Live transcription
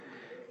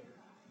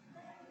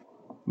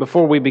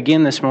Before we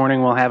begin this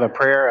morning, we'll have a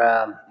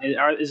prayer.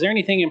 Is there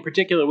anything in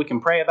particular we can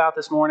pray about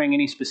this morning?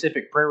 Any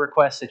specific prayer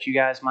requests that you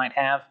guys might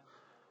have?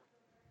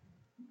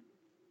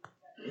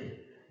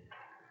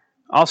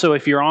 Also,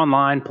 if you're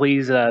online,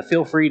 please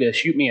feel free to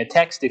shoot me a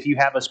text if you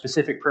have a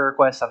specific prayer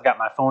request. I've got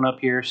my phone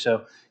up here,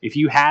 so if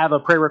you have a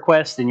prayer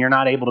request and you're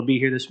not able to be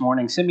here this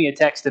morning, send me a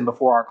text, and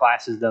before our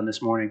class is done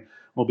this morning,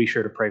 we'll be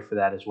sure to pray for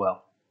that as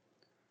well.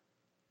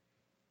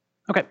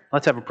 Okay,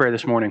 let's have a prayer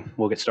this morning.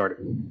 We'll get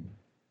started.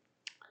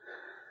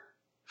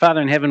 Father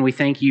in heaven, we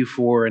thank you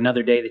for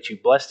another day that you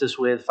blessed us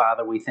with.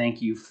 Father, we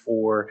thank you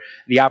for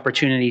the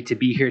opportunity to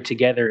be here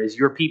together as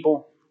your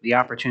people, the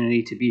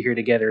opportunity to be here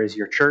together as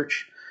your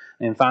church.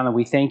 And Father,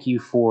 we thank you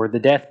for the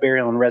death,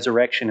 burial, and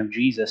resurrection of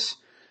Jesus,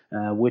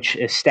 which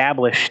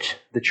established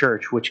the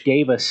church, which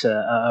gave us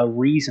a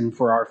reason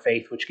for our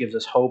faith, which gives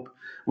us hope,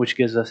 which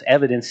gives us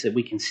evidence that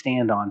we can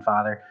stand on,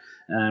 Father.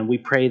 We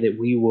pray that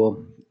we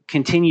will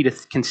continue to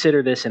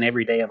consider this in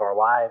every day of our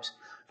lives.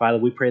 Father,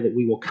 we pray that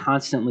we will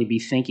constantly be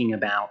thinking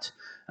about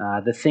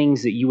the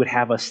things that you would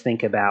have us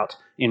think about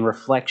in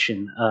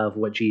reflection of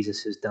what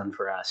Jesus has done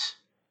for us.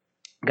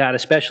 God,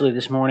 especially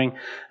this morning,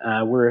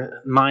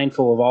 we're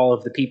mindful of all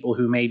of the people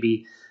who may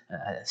be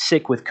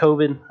sick with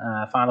COVID.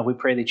 Father, we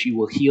pray that you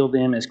will heal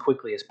them as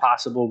quickly as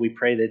possible. We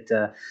pray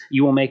that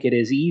you will make it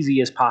as easy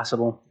as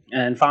possible.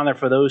 And Father,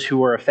 for those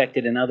who are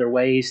affected in other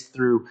ways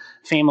through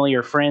family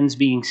or friends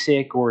being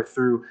sick or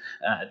through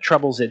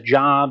troubles at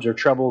jobs or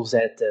troubles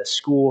at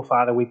school,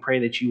 Father, we pray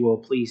that you will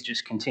please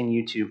just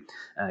continue to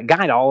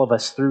guide all of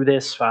us through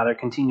this. Father,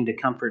 continue to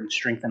comfort and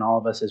strengthen all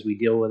of us as we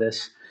deal with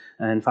this.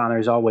 And Father,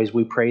 as always,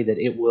 we pray that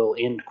it will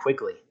end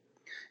quickly.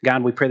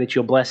 God, we pray that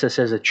you'll bless us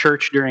as a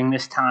church during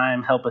this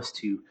time. Help us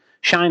to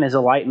shine as a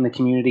light in the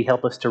community.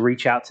 Help us to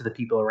reach out to the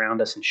people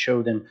around us and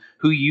show them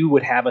who you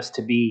would have us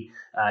to be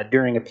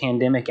during a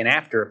pandemic and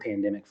after a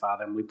pandemic,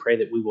 Father. And we pray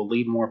that we will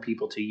lead more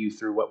people to you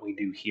through what we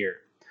do here.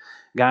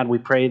 God, we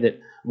pray that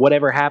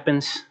whatever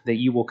happens, that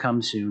you will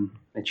come soon,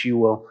 that you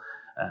will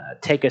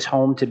take us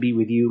home to be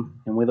with you.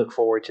 And we look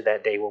forward to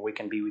that day where we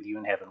can be with you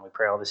in heaven. We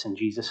pray all this in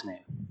Jesus'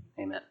 name.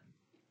 Amen.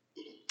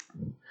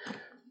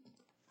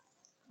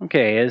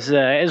 Okay,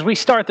 as we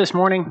start this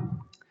morning,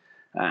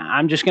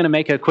 I'm just going to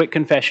make a quick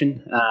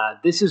confession.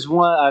 This is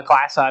a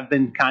class I've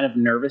been kind of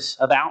nervous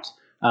about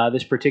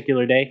this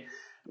particular day,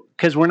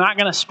 because we're not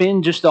going to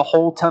spend just a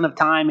whole ton of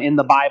time in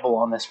the Bible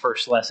on this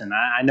first lesson.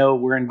 I know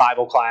we're in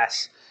Bible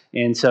class,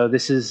 and so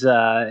this is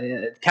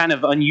kind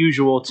of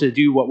unusual to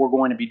do what we're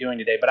going to be doing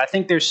today, but I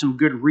think there's some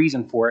good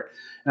reason for it,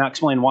 and I'll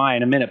explain why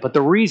in a minute. But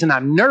the reason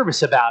I'm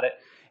nervous about it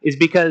is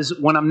because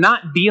when I'm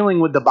not dealing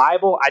with the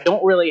Bible, I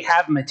don't really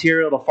have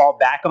material to fall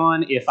back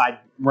on if I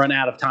run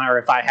out of time or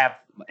if I have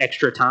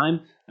extra time.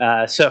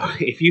 So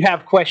if you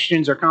have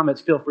questions or comments,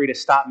 feel free to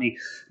stop me.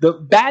 The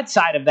bad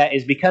side of that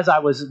is because I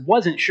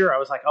wasn't sure. I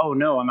was like, oh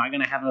no, am I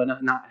going to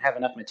not have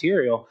enough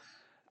material?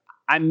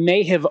 I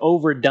may have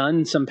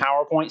overdone some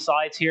PowerPoint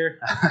slides here.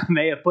 I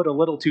may have put a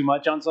little too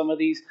much on some of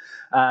these.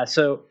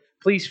 So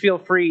please feel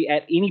free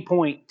at any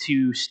point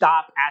to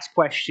stop, ask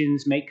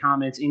questions, make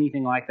comments,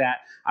 anything like that.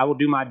 I will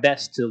do my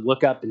best to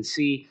look up and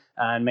see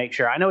and make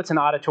sure. I know it's an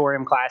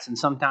auditorium class, and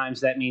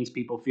sometimes that means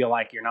people feel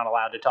like you're not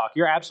allowed to talk.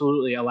 You're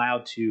absolutely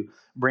allowed to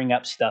bring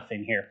up stuff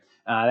in here.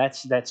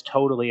 That's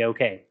totally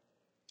okay.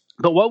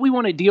 But what we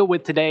want to deal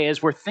with today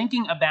is we're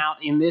thinking about,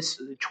 in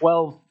this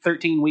 12,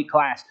 13-week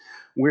class,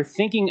 we're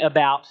thinking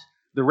about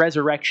the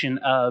resurrection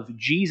of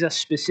Jesus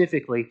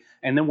specifically,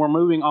 and then we're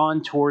moving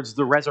on towards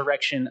the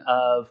resurrection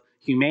of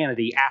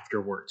humanity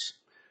afterwards.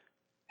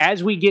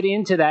 As we get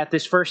into that,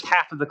 this first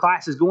half of the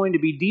class is going to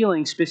be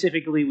dealing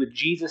specifically with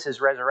Jesus'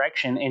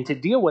 resurrection. And to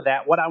deal with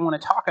that, what I want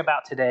to talk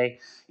about today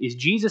is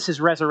Jesus'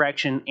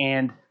 resurrection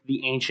and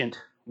the ancient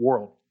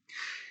world.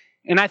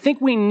 And I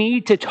think we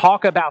need to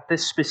talk about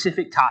this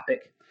specific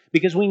topic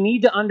because we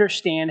need to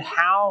understand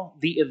how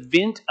the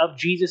event of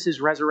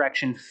Jesus'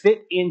 resurrection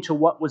fit into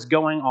what was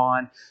going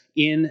on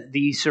in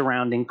the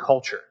surrounding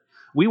culture.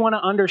 We want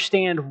to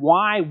understand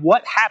why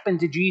what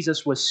happened to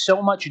Jesus was so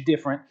much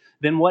different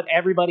than what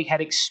everybody had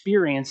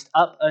experienced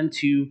up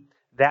until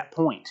that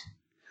point.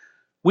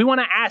 We want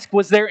to ask,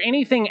 was there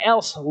anything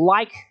else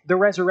like the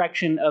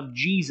resurrection of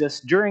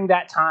Jesus during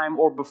that time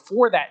or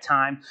before that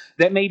time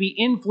that maybe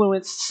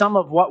influenced some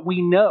of what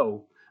we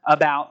know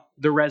about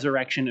the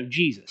resurrection of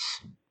Jesus?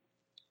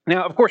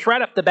 Now, of course,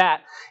 right off the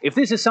bat, if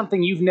this is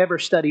something you've never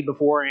studied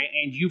before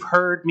and you've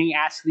heard me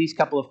ask these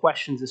couple of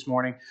questions this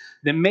morning,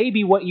 then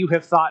maybe what you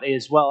have thought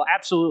is, well,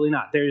 absolutely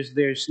not.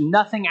 There's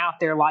nothing out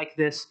there like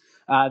this.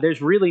 There's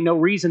really no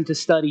reason to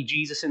study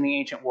Jesus in the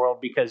ancient world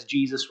because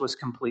Jesus was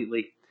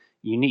completely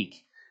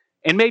unique.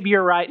 And maybe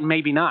you're right and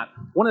maybe not.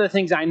 One of the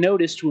things I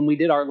noticed when we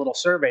did our little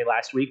survey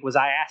last week was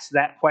I asked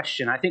that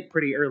question, I think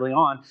pretty early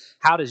on,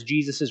 how does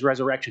Jesus'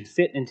 resurrection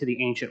fit into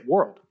the ancient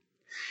world?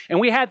 And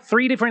we had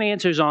 3 different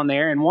answers on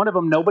there, and one of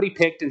them nobody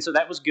picked, and so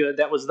that was good.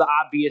 That was the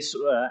obvious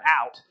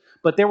out.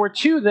 But there were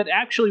 2 that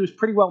actually was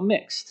pretty well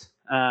mixed.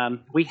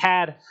 We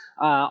had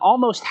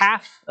almost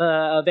half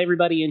of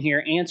everybody in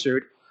here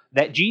answered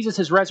that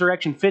Jesus'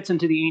 resurrection fits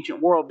into the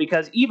ancient world,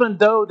 because even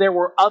though there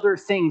were other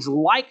things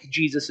like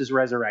Jesus'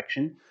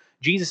 resurrection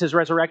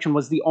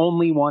was the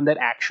only one that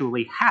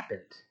actually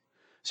happened.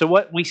 So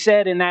what we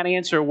said in that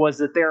answer was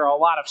that there are a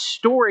lot of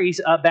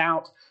stories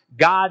about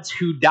gods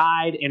who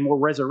died and were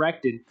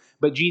resurrected,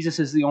 but Jesus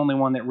is the only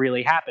one that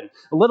really happened.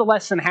 A little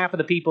less than half of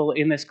the people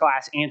in this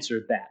class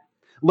answered that.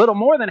 A little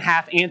more than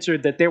half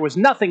answered that there was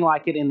nothing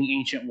like it in the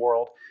ancient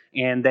world,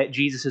 and that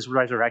Jesus'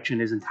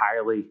 resurrection is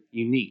entirely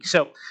unique.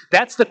 So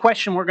that's the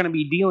question we're going to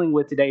be dealing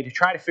with today, to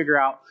try to figure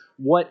out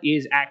what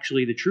is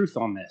actually the truth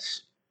on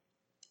this.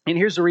 And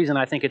here's the reason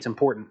I think it's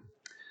important.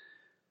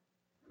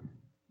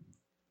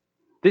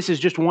 This is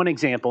just one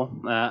example,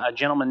 a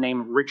gentleman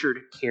named Richard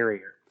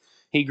Carrier.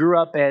 He grew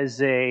up as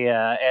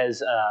a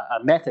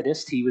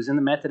Methodist. He was in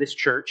the Methodist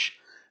Church.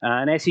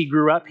 And as he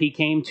grew up, he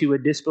came to a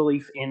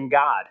disbelief in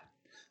God.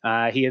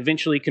 He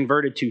eventually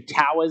converted to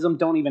Taoism.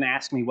 Don't even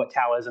ask me what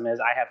Taoism is.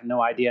 I have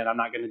no idea, and I'm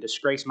not going to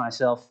disgrace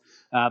myself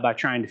by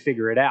trying to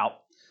figure it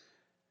out.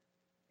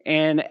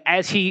 And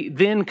as he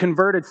then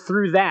converted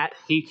through that,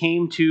 he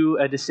came to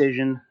a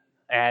decision,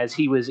 as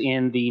he was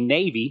in the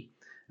Navy,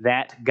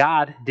 that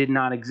God did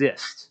not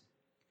exist.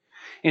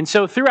 And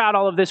so throughout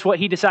all of this, what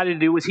he decided to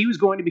do was he was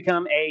going to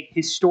become a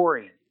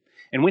historian.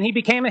 And when he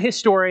became a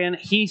historian,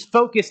 he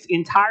focused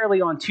entirely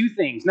on two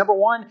things. Number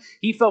one,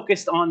 he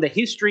focused on the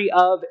history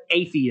of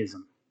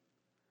atheism.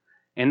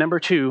 And number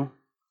two,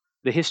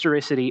 the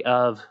historicity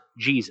of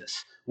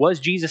Jesus. Was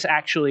Jesus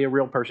actually a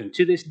real person?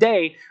 To this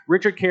day,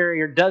 Richard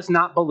Carrier does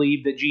not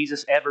believe that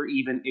Jesus ever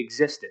even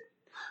existed.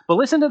 But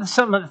listen to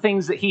some of the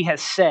things that he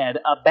has said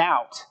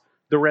about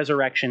the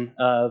resurrection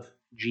of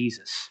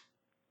Jesus.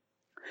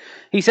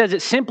 He says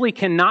it simply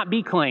cannot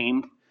be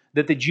claimed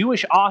that the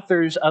Jewish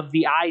authors of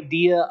the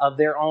idea of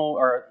their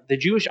own,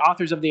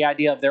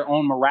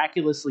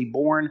 miraculously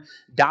born,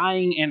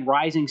 dying, and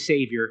rising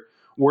Savior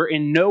were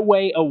in no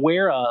way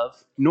aware of,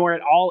 nor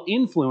at all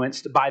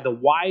influenced by the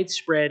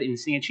widespread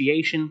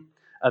instantiation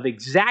of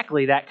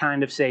exactly that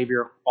kind of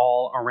Savior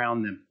all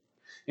around them,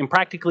 in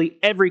practically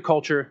every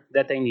culture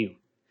that they knew.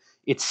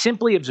 It's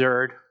simply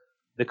absurd.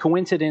 The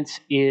coincidence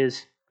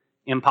is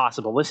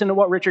impossible. Listen to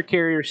what Richard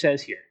Carrier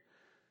says here.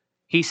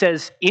 He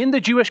says, in the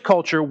Jewish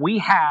culture, we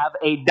have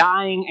a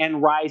dying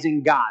and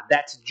rising God.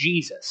 That's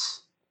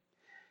Jesus.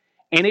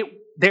 And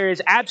there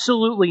is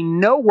absolutely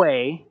no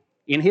way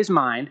in his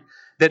mind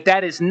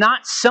that is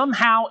not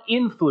somehow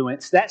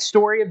influenced, that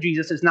story of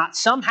Jesus is not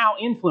somehow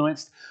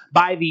influenced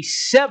by the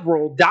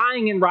several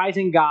dying and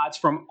rising gods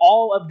from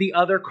all of the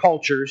other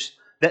cultures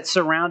that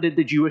surrounded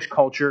the Jewish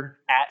culture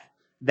at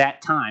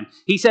that time.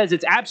 He says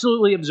it's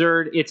absolutely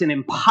absurd. It's an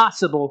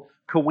impossible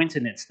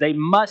coincidence. They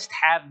must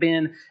have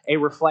been a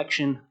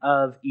reflection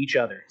of each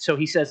other. So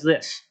he says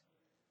this: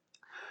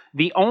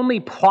 the only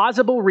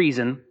plausible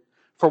reason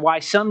for why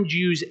some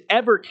Jews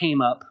ever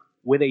came up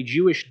with a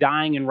Jewish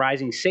dying and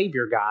rising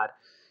Savior God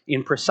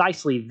in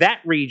precisely that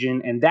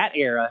region and that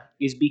era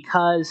is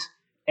because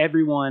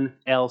everyone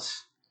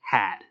else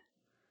had.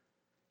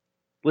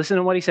 Listen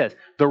to what he says.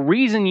 The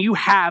reason you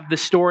have the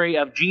story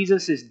of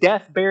Jesus'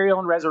 death, burial,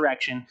 and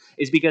resurrection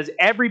is because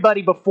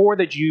everybody before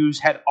the Jews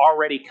had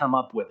already come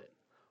up with it.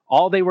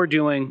 All they were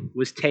doing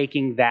was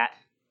taking that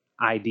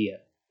idea.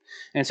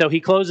 And so he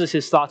closes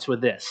his thoughts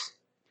with this: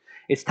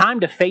 it's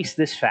time to face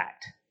this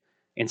fact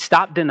and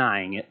stop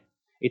denying it.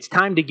 It's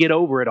time to get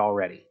over it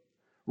already.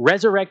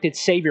 Resurrected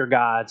Savior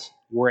gods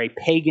were a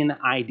pagan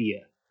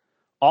idea.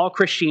 All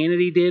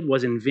Christianity did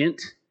was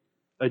invent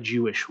a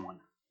Jewish one.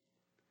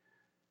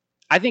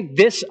 I think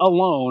this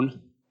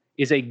alone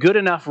is a good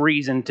enough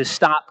reason to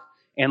stop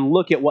and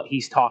look at what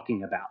he's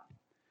talking about.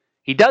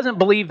 He doesn't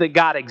believe that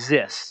God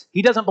exists.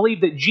 He doesn't believe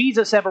that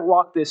Jesus ever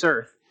walked this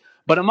earth.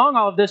 But among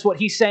all of this, what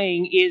he's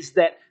saying is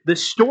that the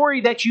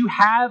story that you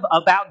have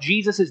about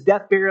Jesus'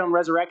 death, burial, and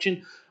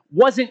resurrection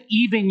wasn't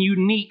even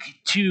unique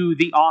to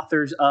the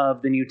authors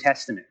of the New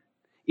Testament.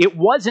 It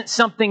wasn't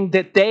something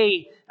that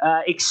they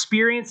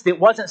experienced. It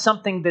wasn't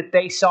something that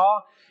they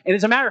saw. And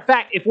as a matter of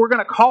fact, if we're going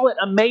to call it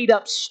a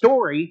made-up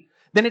story,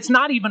 then it's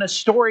not even a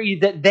story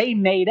that they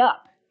made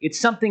up. It's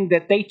something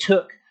that they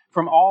took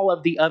from all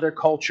of the other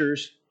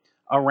cultures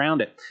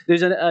around it.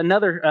 There's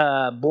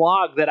another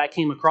blog that I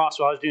came across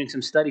while I was doing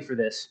some study for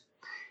this.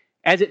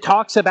 As it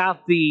talks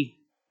about the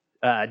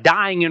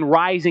dying and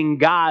rising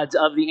gods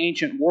of the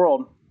ancient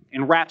world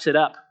and wraps it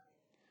up,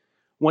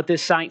 what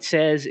this site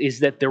says is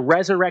that the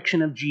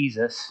resurrection of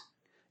Jesus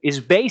is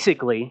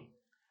basically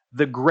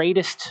the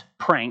greatest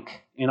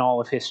prank in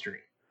all of history.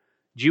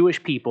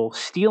 Jewish people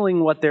stealing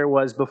what there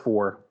was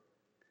before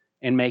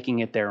and making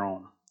it their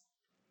own.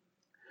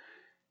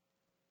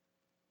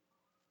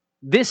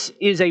 This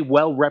is a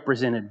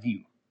well-represented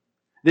view.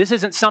 This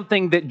isn't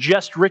something that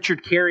just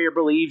Richard Carrier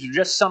believes or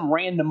just some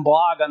random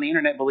blog on the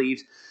internet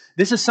believes.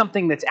 This is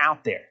something that's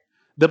out there.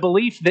 The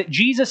belief that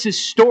Jesus'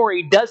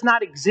 story does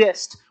not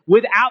exist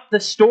without the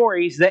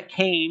stories that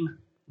came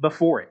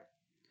before it.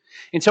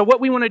 And so what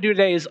we want to do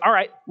today is, all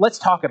right, let's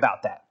talk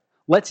about that.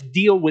 Let's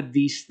deal with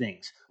these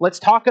things. Let's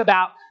talk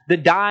about the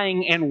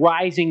dying and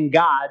rising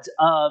gods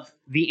of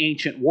the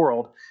ancient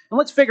world. And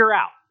let's figure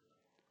out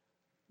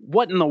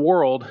what in the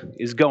world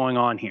is going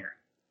on here.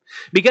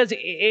 Because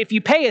if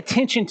you pay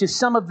attention to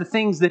some of the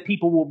things that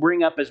people will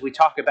bring up as we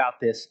talk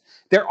about this,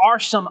 there are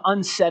some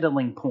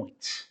unsettling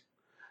points.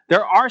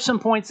 There are some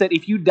points that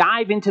if you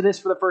dive into this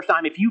for the first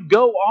time, if you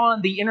go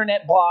on the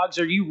internet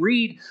blogs or you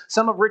read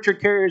some of Richard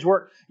Carrier's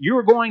work,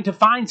 you're going to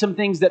find some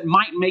things that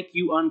might make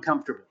you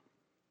uncomfortable.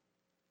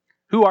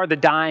 Who are the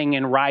dying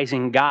and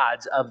rising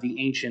gods of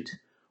the ancient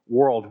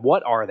world?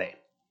 What are they?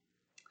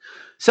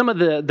 Some of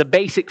the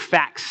basic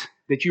facts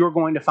that you are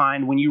going to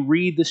find when you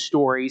read the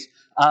stories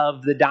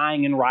of the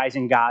dying and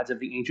rising gods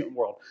of the ancient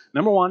world.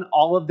 Number one,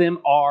 all of them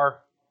are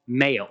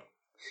male.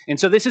 And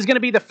so this is going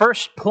to be the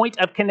first point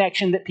of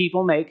connection that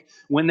people make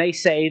when they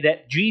say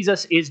that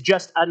Jesus is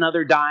just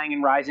another dying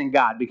and rising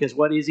God. Because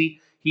what is he?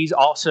 He's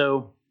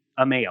also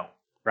a male,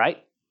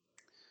 right?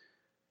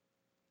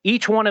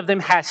 Each one of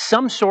them has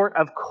some sort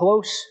of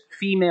close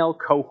female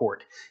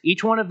cohort.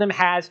 Each one of them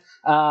has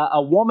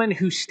a woman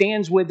who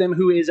stands with them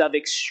who is of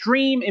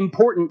extreme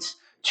importance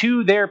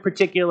to their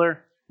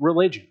particular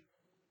religion.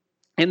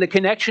 And the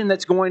connection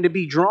that's going to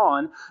be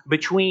drawn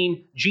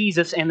between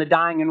Jesus and the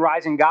dying and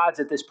rising gods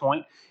at this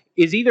point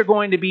is either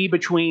going to be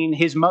between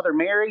his mother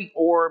Mary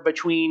or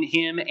between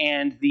him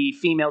and the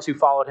females who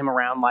followed him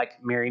around like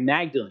Mary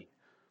Magdalene.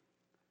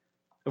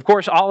 Of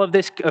course, all of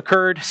this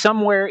occurred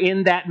somewhere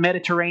in that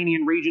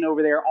Mediterranean region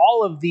over there.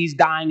 All of these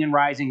dying and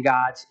rising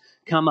gods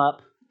come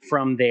up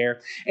from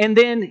there. And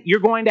then you're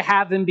going to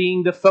have them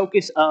being the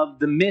focus of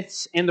the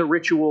myths and the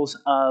rituals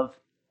of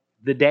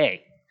the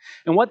day.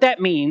 And what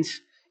that means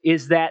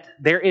is that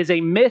there is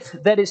a myth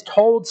that is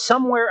told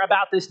somewhere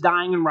about this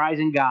dying and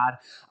rising God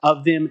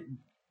of them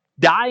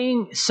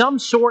dying some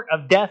sort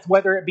of death,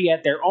 whether it be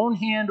at their own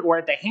hand or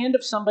at the hand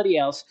of somebody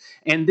else.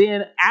 And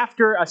then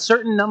after a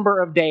certain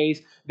number of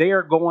days, they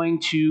are going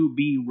to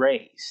be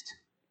raised.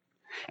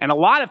 And a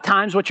lot of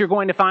times what you're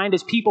going to find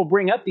as people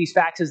bring up these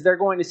facts is they're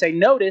going to say,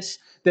 notice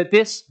that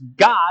this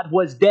God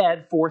was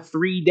dead for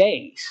 3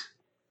 days.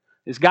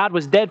 This God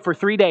was dead for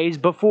 3 days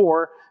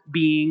before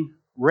being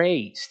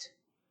raised.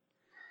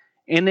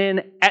 And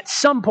then at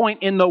some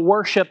point in the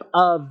worship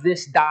of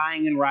this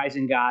dying and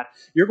rising God,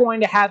 you're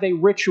going to have a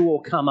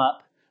ritual come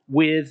up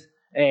with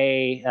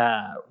a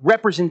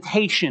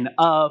representation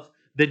of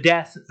the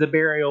death, the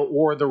burial,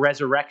 or the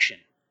resurrection.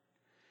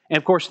 And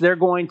of course, they're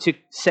going to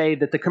say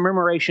that the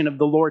commemoration of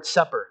the Lord's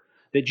Supper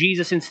that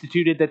Jesus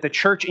instituted, that the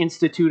church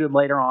instituted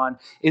later on,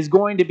 is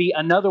going to be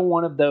another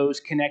one of those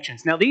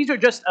connections. Now, these are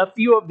just a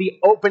few of the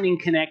opening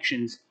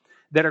connections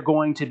that are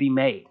going to be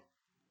made.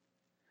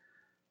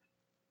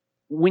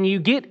 When you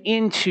get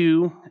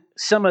into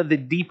some of the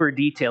deeper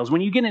details,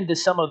 when you get into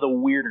some of the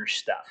weirder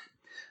stuff,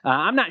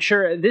 I'm not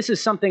sure, this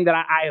is something that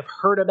I have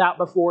heard about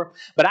before,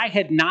 but I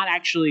had not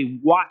actually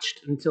watched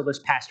until this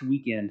past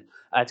weekend.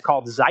 It's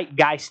called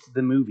Zeitgeist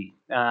the Movie.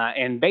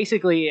 And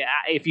basically,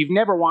 if you've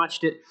never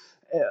watched it,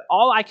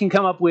 all I can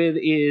come up with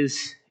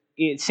is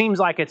it seems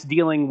like it's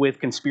dealing with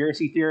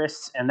conspiracy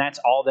theorists, and that's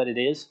all that it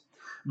is.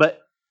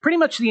 But pretty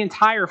much the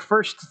entire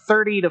first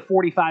 30 to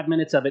 45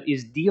 minutes of it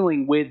is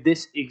dealing with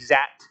this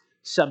exact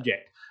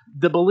subject.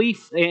 Their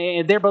belief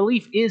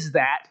is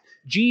that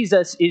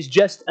Jesus is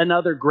just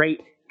another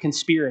great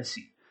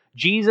conspiracy.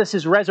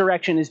 Jesus'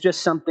 resurrection is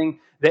just something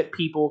that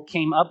people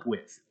came up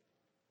with.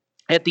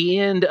 At the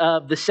end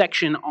of the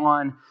section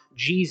on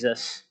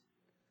Jesus,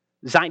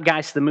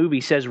 Zeitgeist the Movie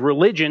says,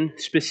 religion,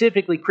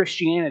 specifically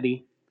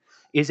Christianity,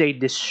 is a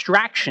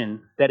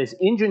distraction that is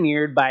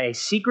engineered by a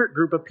secret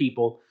group of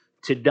people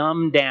to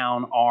dumb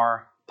down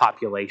our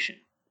population.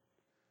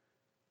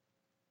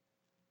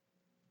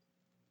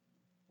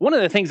 One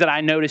of the things that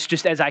I noticed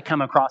just as I come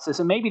across this,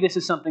 and maybe this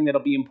is something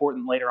that'll be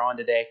important later on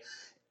today,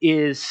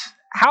 is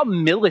how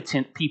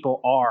militant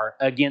people are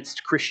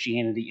against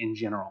Christianity in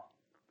general.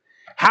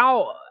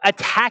 How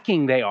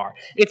attacking they are.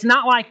 It's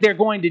not like they're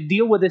going to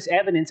deal with this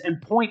evidence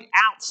and point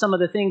out some of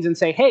the things and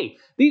say, hey,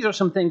 these are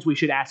some things we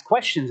should ask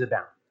questions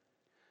about.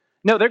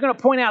 No, they're going to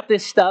point out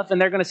this stuff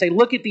and they're going to say,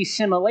 look at these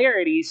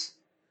similarities.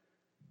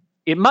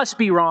 It must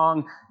be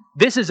wrong.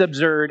 This is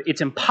absurd.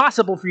 It's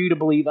impossible for you to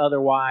believe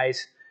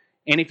otherwise.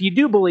 And if you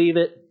do believe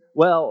it,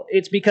 well,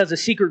 it's because a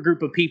secret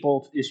group of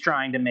people is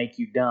trying to make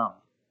you dumb.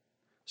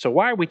 So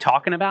why are we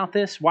talking about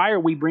this? Why are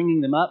we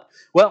bringing them up?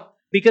 Well,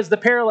 because the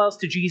parallels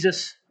to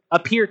Jesus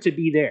appear to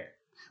be there.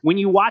 When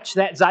you watch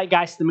that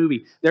Zeitgeist the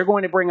Movie, they're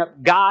going to bring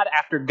up God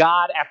after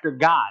God after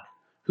God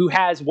who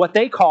has what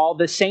they call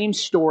the same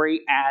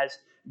story as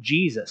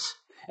Jesus.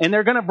 And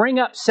they're going to bring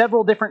up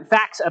several different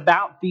facts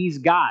about these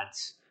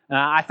gods.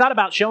 I thought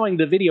about showing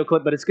the video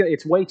clip, but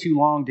it's way too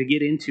long to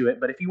get into it.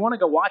 But if you want to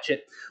go watch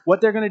it,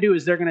 what they're going to do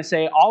is they're going to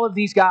say all of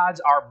these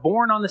gods are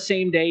born on the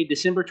same day,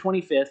 December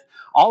 25th.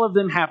 All of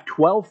them have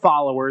 12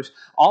 followers.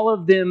 All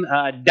of them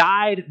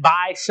died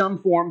by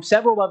some form.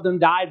 Several of them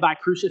died by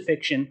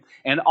crucifixion.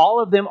 And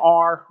all of them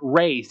are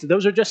raised.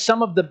 Those are just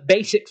some of the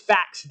basic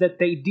facts that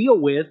they deal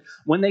with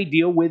when they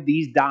deal with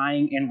these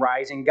dying and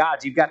rising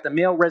gods. You've got the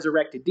male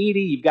resurrected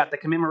deity. You've got the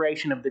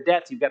commemoration of the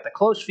deaths. You've got the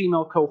close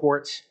female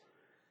cohorts.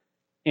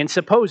 And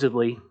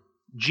supposedly,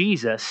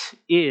 Jesus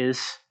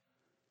is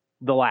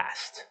the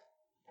last.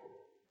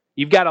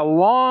 You've got a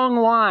long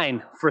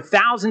line for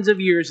thousands of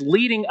years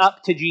leading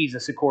up to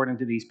Jesus, according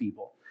to these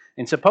people.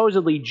 And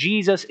supposedly,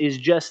 Jesus is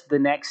just the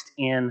next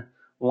in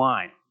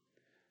line.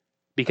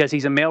 Because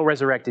he's a male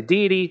resurrected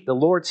deity, the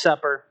Lord's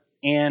Supper,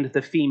 and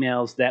the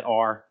females that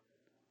are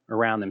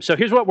around them. So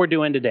here's what we're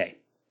doing today.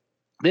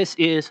 This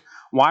is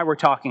why we're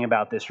talking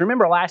about this.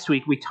 Remember last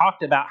week we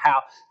talked about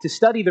how to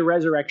study the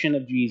resurrection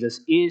of Jesus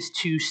is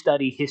to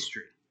study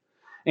history.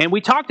 And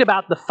we talked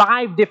about the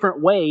 5 different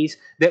ways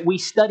that we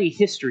study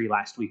history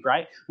last week,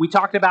 right? We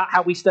talked about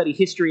how we study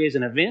history as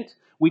an event.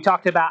 We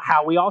talked about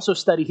how we also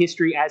study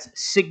history as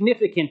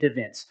significant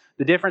events.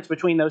 The difference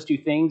between those two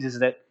things is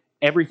that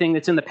everything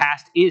that's in the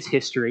past is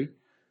history,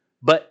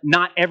 but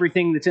not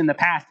everything that's in the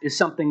past is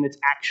something that's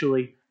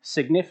actually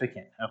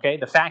significant, okay?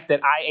 The fact that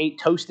I ate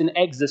toast and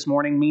eggs this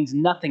morning means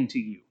nothing to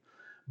you.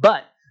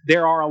 But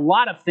there are a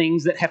lot of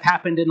things that have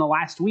happened in the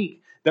last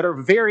week that are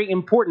very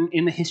important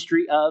in the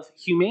history of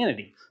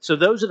humanity. So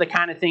those are the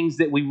kind of things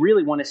that we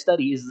really want to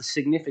study, is the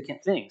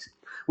significant things.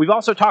 We've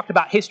also talked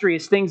about history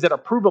as things that are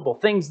provable,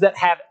 things that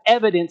have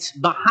evidence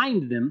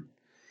behind them,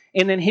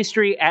 and then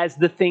history as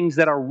the things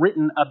that are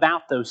written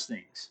about those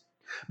things.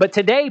 But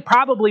today,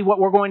 probably what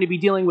we're going to be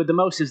dealing with the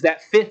most is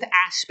that 5th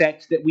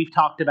aspect that we've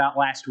talked about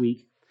last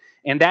week,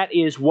 and that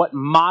is what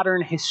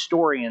modern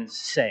historians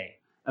say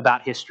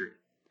about history.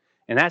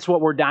 And that's what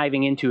we're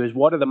diving into, is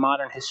what are the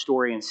modern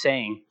historians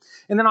saying.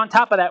 And then on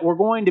top of that, we're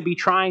going to be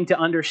trying to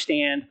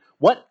understand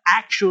what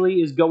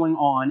actually is going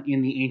on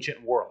in the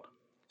ancient world.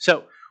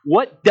 So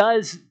what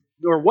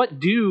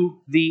do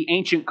the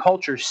ancient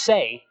cultures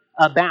say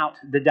about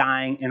the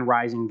dying and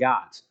rising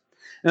gods?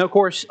 And of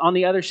course, on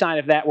the other side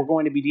of that, we're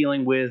going to be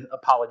dealing with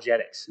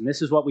apologetics. And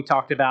this is what we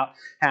talked about,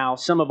 how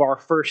some of our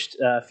first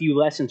few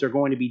lessons are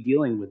going to be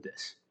dealing with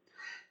this.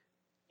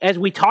 As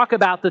we talk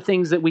about the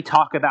things that we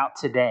talk about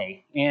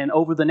today and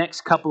over the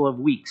next couple of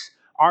weeks,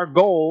 our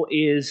goal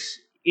is,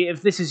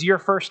 if this is your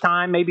first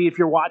time, maybe if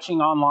you're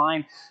watching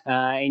online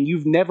and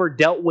you've never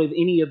dealt with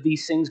any of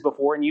these things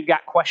before and you've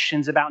got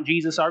questions about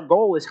Jesus, our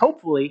goal is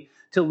hopefully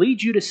to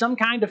lead you to some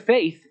kind of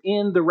faith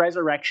in the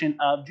resurrection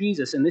of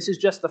Jesus. And this is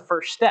just the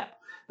first step.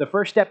 The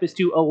first step is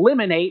to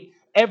eliminate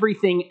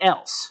everything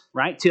else,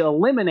 right? To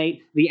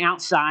eliminate the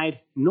outside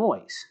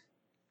noise.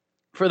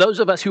 For those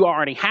of us who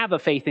already have a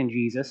faith in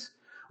Jesus,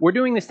 we're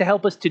doing this to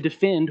help us to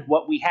defend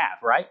what we have,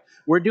 right?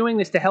 We're doing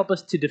this to help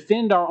us to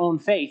defend our own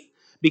faith,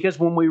 because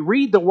when we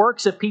read the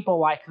works of people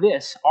like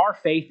this, our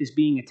faith is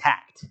being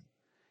attacked.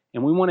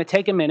 And we want to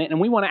take a minute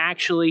and we want to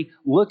actually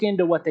look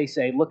into what they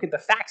say, look at the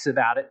facts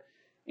about it,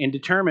 and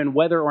determine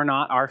whether or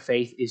not our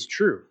faith is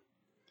true.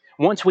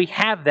 Once we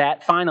have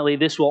that, finally,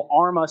 this will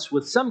arm us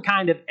with some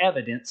kind of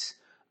evidence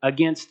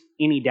against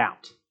any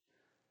doubt.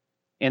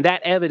 And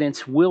that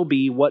evidence will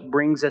be what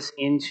brings us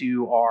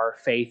into our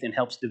faith and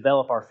helps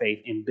develop our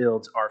faith and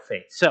builds our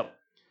faith. So,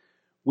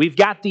 we've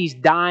got these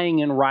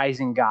dying and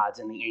rising gods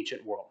in the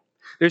ancient world.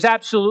 There's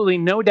absolutely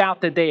no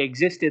doubt that they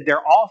existed.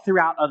 They're all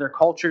throughout other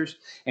cultures.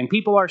 And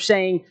people are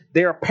saying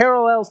there are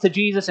parallels to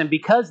Jesus. And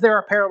because there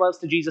are parallels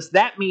to Jesus,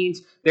 that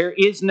means there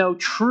is no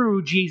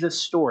true Jesus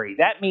story.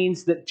 That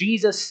means that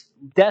Jesus'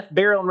 death,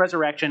 burial, and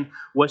resurrection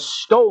was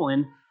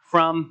stolen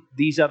from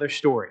these other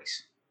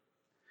stories.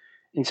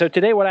 And so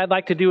today what I'd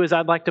like to do is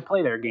I'd like to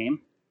play their game.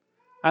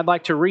 I'd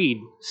like to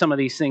read some of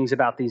these things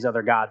about these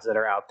other gods that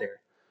are out there.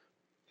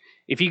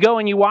 If you go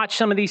and you watch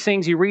some of these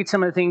things, you read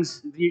some of the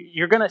things,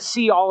 you're going to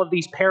see all of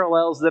these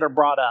parallels that are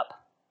brought up.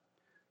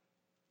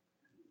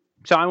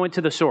 So I went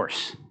to the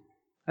source.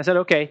 I said,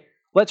 okay,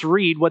 let's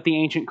read what the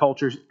ancient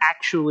cultures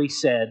actually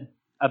said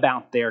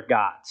about their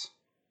gods.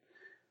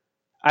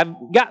 I've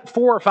got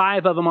 4 or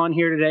 5 of them on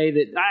here today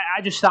that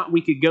I just thought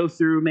we could go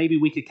through. Maybe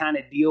we could kind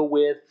of deal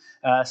with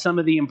some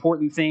of the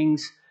important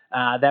things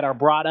that are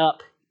brought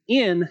up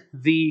in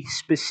the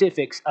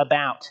specifics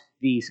about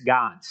these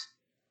gods.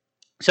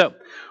 So,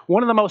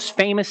 one of the most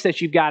famous that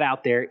you've got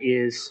out there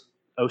is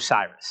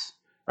Osiris.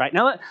 Right?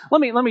 Now, let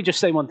me just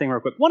say one thing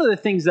real quick. One of the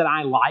things that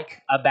I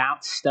like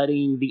about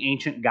studying the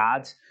ancient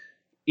gods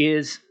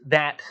is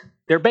that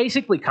they're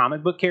basically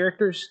comic book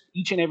characters,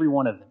 each and every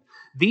one of them.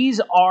 These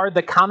are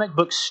the comic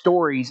book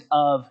stories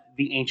of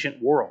the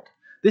ancient world.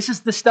 This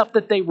is the stuff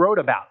that they wrote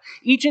about.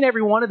 Each and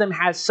every one of them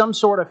has some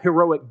sort of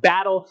heroic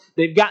battle.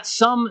 They've got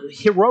some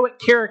heroic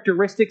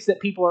characteristics that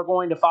people are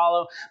going to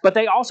follow, but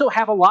they also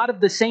have a lot of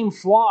the same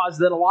flaws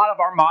that a lot of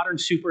our modern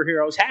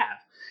superheroes have.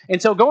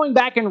 And so going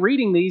back and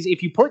reading these,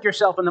 if you put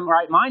yourself in the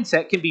right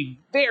mindset, can be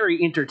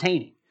very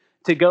entertaining.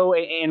 to go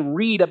and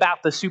read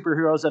about the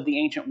superheroes of the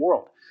ancient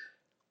world.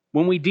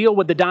 When we deal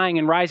with the dying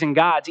and rising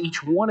gods,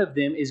 each one of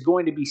them is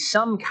going to be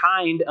some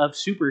kind of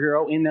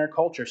superhero in their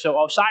culture.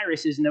 So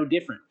Osiris is no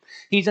different.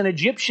 He's an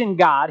Egyptian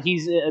god.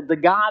 He's the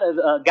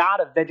god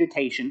of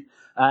vegetation.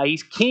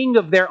 He's king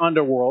of their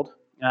underworld.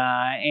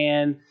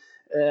 And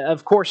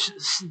of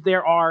course,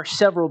 there are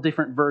several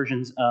different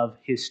versions of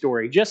his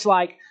story. Just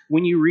like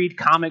when you read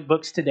comic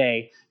books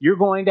today, you're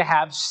going to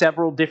have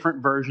several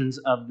different versions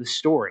of the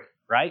story,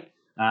 right?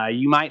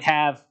 You might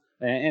have,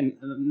 and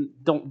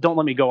don't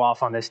let me go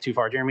off on this too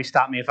far. Jeremy,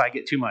 stop me if I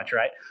get too much,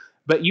 right?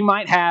 But you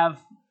might have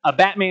a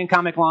Batman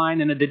comic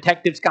line and a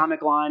Detectives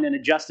comic line and a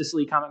Justice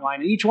League comic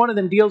line. And each one of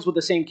them deals with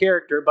the same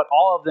character, but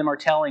all of them are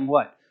telling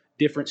what?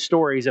 Different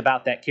stories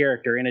about that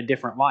character in a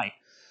different light.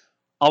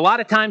 A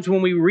lot of times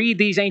when we read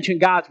these ancient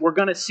gods, we're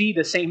going to see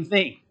the same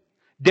thing.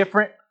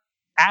 Different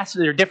parts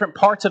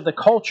of the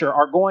culture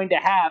are going to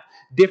have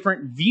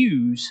different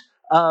views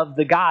of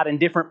the god and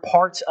different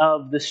parts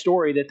of the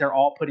story that they're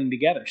all putting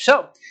together.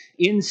 So,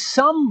 in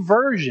some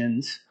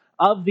versions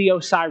of the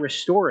Osiris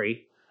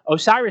story,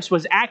 Osiris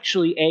was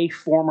actually a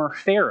former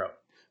pharaoh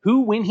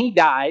who, when he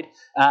died,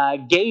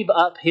 gave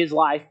up his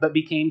life but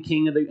became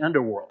king of the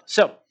underworld.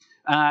 So,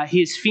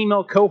 his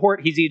female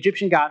cohort, he's the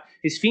Egyptian god,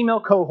 his female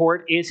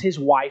cohort is his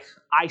wife,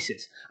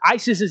 Isis.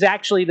 Isis is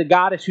actually the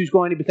goddess who's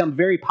going to become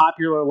very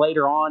popular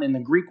later on in the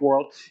Greek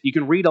world. You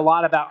can read a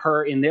lot about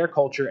her in their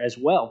culture as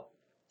well.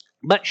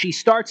 But she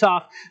starts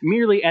off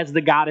merely as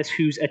the goddess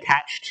who's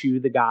attached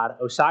to the god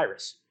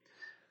Osiris.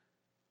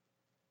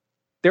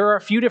 There are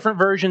a few different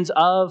versions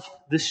of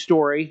the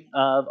story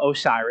of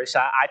Osiris.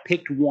 I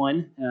picked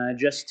one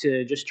just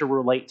to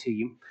relate to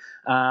you.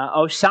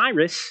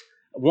 Osiris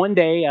one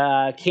day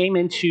came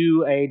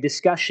into a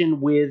discussion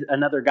with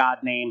another god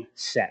named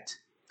Set.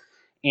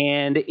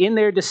 And in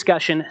their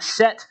discussion,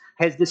 Set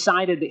has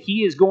decided that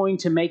he is going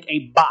to make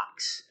a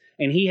box.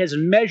 And he has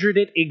measured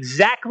it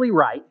exactly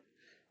right.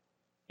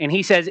 And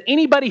he says,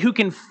 anybody who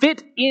can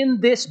fit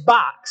in this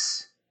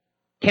box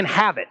can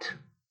have it.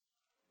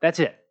 That's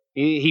it.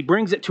 He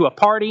brings it to a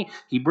party.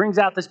 He brings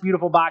out this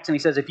beautiful box, and he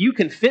says, if you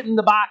can fit in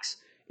the box,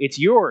 it's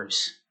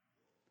yours.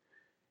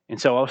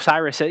 And so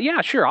Osiris said,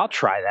 yeah, sure, I'll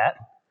try that.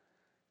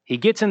 He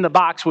gets in the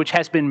box, which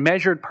has been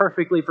measured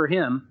perfectly for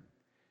him,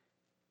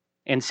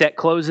 and Set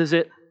closes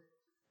it,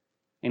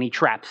 and he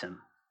traps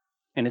him,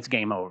 and it's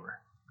game over.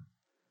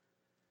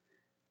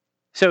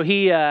 So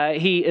he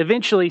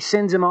eventually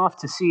sends him off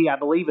to sea, I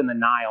believe in the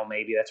Nile,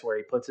 maybe that's where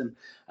he puts him.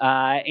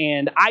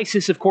 And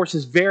Isis, of course,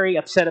 is very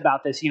upset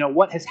about this. You know,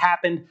 what has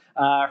happened?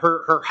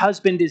 Her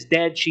husband is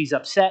dead. She's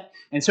upset.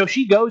 And so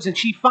she goes and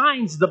she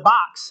finds the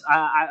box.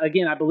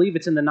 Again, I believe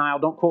it's in the Nile.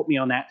 Don't quote me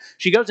on that.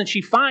 She goes and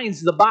she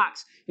finds the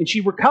box, and she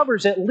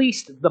recovers at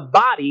least the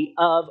body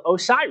of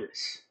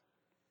Osiris.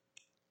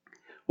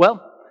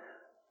 Well,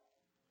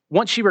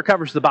 once she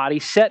recovers the body,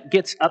 Set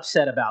gets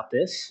upset about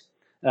this.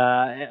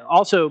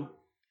 Also,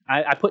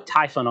 I put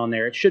Typhon on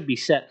there. It should be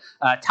Set.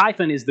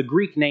 Typhon is the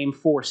Greek name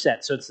for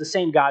Set, so it's the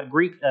same god.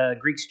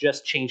 Greeks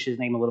just changed his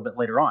name a little bit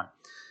later on.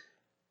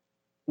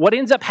 What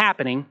ends up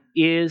happening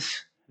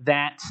is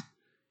that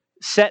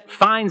Set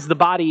finds the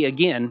body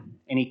again,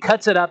 and he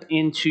cuts it up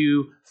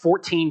into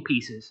 14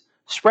 pieces,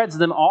 spreads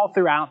them all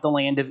throughout the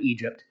land of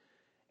Egypt,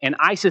 and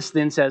Isis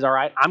then says, all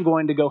right, I'm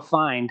going to go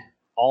find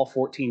all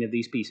 14 of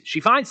these pieces. She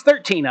finds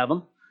 13 of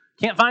them.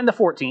 Can't find the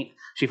 14th.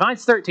 She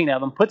finds 13 of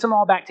them, puts them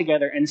all back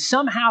together, and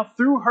somehow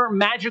through her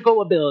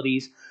magical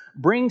abilities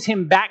brings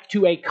him back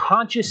to a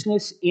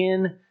consciousness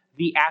in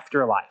the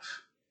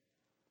afterlife.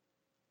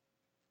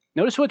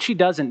 Notice what she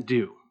doesn't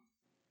do.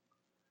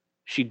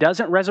 She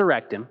doesn't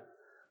resurrect him.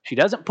 She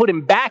doesn't put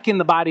him back in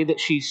the body that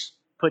she's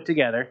put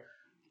together.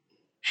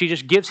 She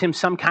just gives him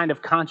some kind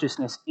of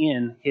consciousness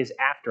in his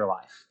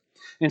afterlife.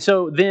 And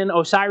so then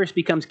Osiris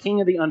becomes king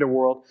of the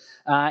underworld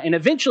and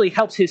eventually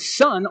helps his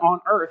son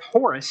on earth,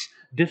 Horus,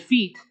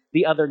 defeat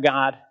the other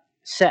god,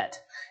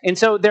 Set. And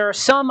so there are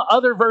some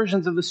other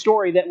versions of the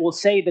story that will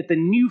say that the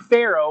new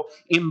pharaoh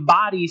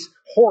embodies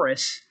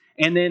Horus,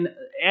 and then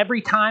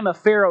every time a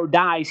pharaoh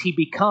dies, he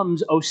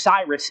becomes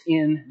Osiris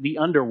in the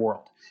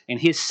underworld, and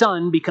his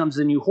son becomes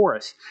the new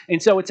Horus.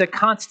 And so it's a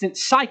constant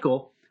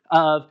cycle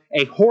of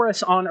a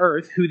Horus on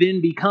earth who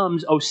then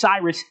becomes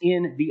Osiris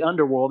in the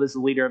underworld as the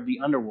leader of the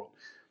underworld.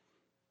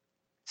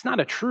 It's not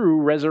a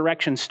true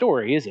resurrection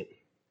story, is it?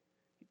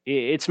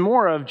 It's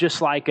more of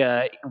just like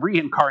a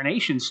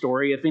reincarnation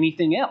story, if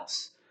anything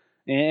else.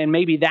 And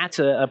maybe that's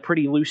a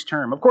pretty loose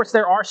term. Of course,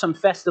 there are some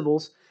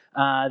festivals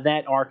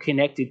that are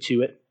connected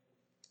to it.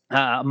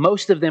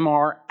 Most of them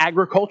are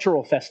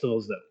agricultural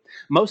festivals, though.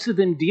 Most of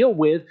them deal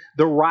with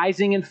the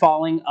rising and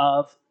falling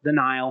of the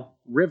Nile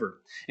River.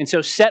 And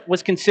so Set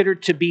was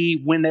considered to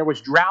be, when there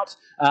was drought,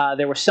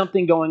 there was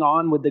something going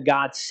on with the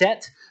god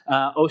Set.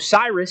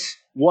 Osiris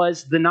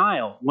was the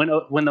Nile.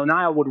 When the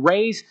Nile would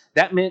raise,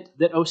 that meant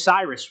that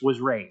Osiris was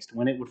raised.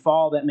 When it would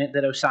fall, that meant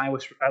that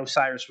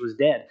Osiris was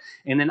dead.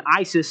 And then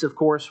Isis, of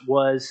course,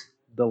 was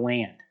the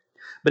land.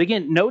 But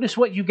again, notice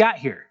what you got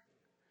here.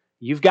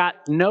 You've got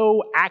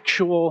no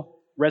actual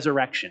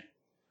resurrection.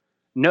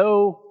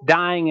 No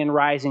dying and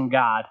rising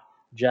God,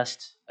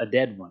 just a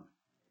dead one.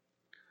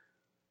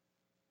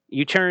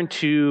 You turn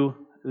to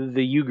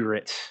the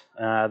Ugarites,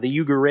 the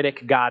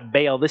Ugaritic god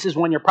Baal. This is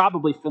one you're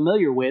probably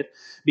familiar with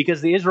because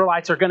the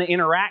Israelites are going to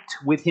interact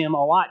with him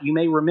a lot. You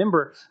may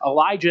remember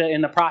Elijah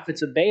and the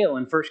prophets of Baal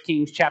in 1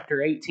 Kings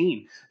chapter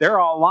 18. There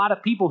are a lot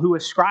of people who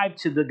ascribe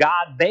to the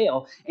god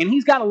Baal, and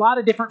he's got a lot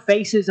of different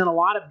faces and a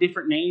lot of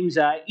different names.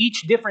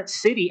 Each different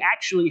city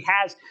actually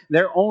has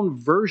their own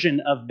version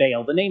of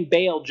Baal. The name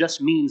Baal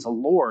just means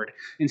Lord,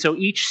 and so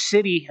each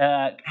city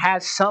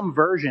has some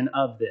version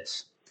of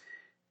this.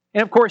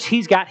 And of course,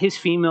 he's got his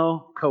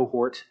female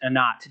cohort,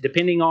 Anat.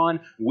 Depending on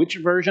which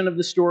version of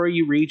the story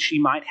you read, she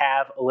might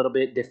have a little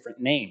bit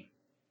different name.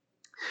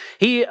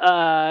 He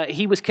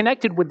was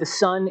connected with the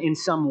sun in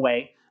some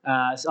way.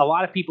 A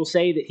lot of people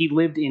say that he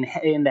lived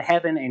in the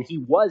heaven and he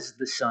was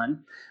the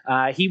sun.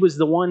 He was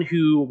the one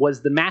who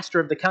was the master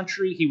of the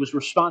country. He was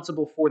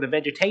responsible for the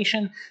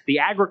vegetation, the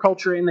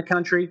agriculture in the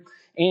country,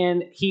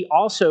 and he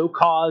also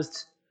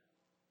caused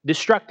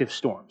destructive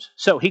storms.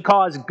 So he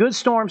caused good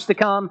storms to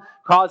come,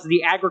 caused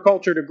the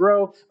agriculture to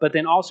grow, but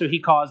then also he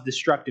caused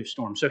destructive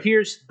storms. So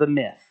here's the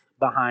myth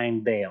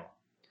behind Baal.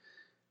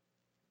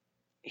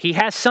 He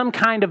has some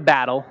kind of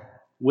battle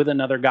with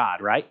another god,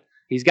 right?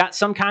 He's got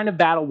some kind of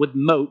battle with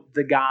Mot,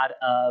 the god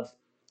of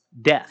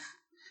death.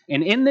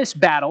 And in this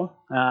battle,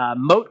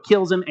 Mot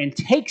kills him and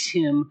takes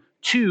him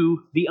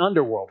to the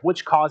underworld,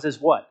 which causes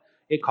what?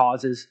 It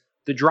causes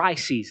the dry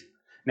season.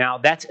 Now,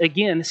 that's,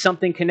 again,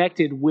 something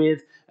connected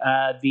with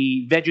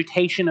the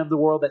vegetation of the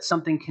world. That's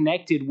something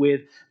connected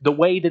with the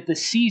way that the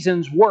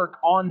seasons work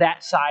on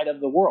that side of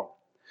the world.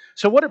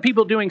 So what are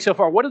people doing so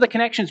far? What are the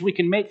connections we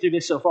can make through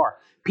this so far?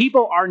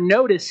 People are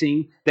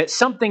noticing that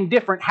something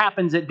different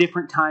happens at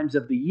different times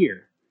of the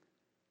year.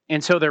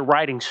 And so they're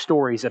writing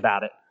stories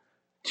about it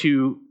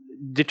to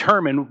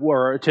determine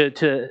or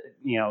to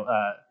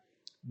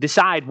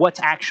decide what's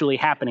actually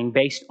happening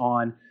based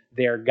on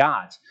their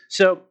gods.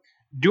 So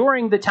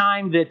during the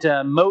time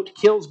that Mot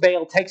kills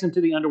Baal, takes him to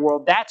the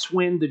underworld, that's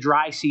when the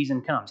dry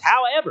season comes.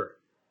 However,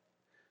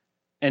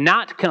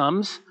 Anat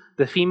comes,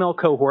 the female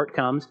cohort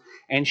comes,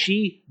 and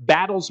she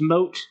battles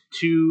Mot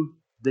to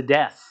the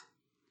death.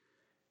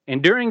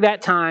 And during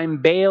that time,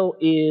 Baal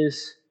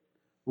is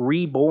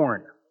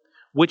reborn,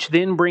 which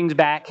then brings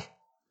back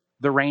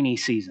the rainy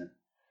season.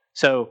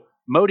 So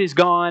Mot is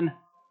gone,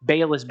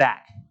 Baal is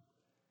back.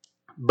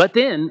 But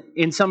then,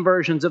 in some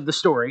versions of the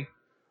story,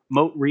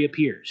 Mot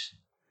reappears.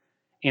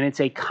 And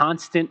it's a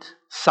constant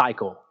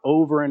cycle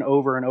over and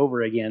over and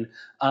over again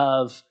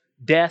of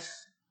death,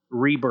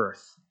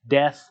 rebirth,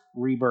 death,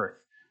 rebirth.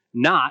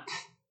 Not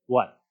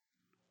what?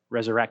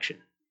 Resurrection.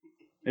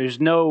 There's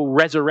no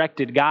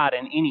resurrected God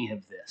in any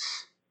of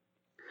this.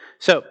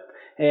 So,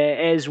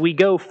 as we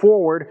go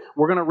forward,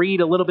 we're going to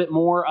read a little bit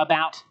more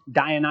about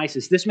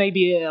Dionysus. This may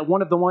be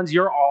one of the ones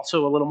you're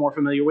also a little more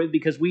familiar with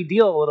because we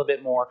deal a little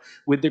bit more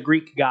with the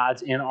Greek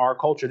gods in our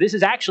culture. This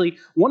is actually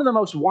one of the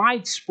most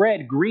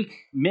widespread Greek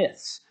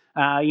myths.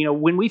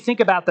 When we think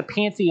about the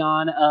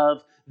pantheon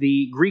of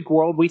the Greek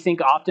world, we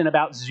think often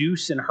about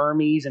Zeus and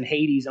Hermes and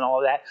Hades and all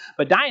of that.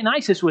 But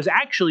Dionysus was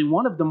actually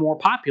one of the more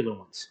popular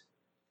ones.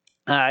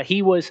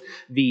 He was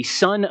the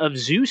son of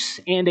Zeus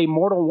and a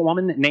mortal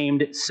woman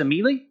named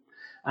Semele.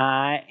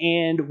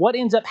 And what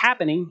ends up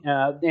happening,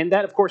 and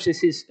that, of course, is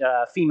his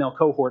female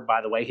cohort,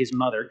 by the way, his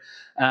mother.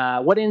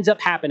 What ends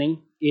up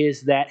happening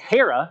is that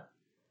Hera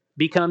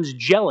becomes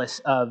jealous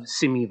of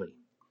Semele.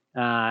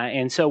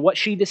 And so what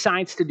she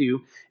decides to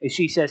do is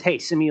she says, hey,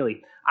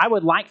 Semele, I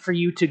would like for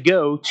you to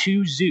go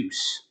to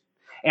Zeus.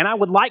 And I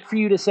would like for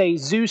you to say,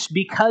 Zeus,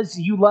 because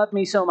you love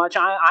me so much,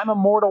 I'm a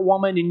mortal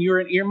woman and you're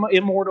an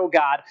immortal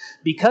God.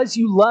 Because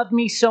you love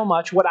me so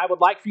much, what I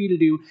would like for you to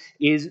do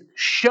is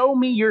show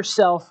me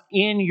yourself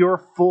in your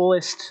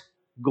fullest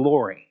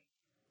glory.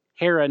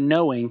 Hera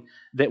knowing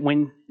that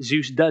when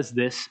Zeus does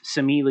this,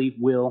 Semele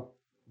will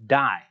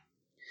die.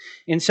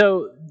 And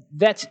so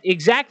that's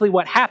exactly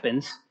what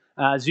happens.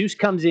 Zeus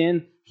comes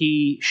in,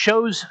 he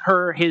shows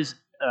her his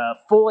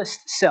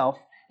fullest self,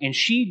 and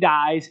she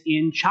dies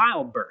in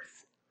childbirth.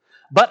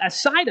 But a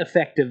side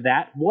effect of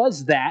that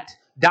was that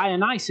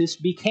Dionysus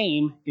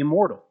became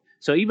immortal.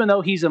 So even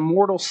though he's a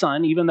mortal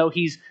son, even though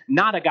he's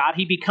not a god,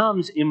 he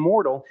becomes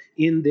immortal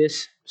in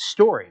this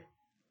story.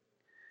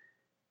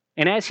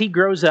 And as he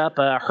grows up,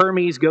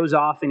 Hermes goes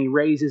off and he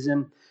raises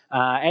him.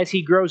 As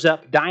he grows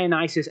up,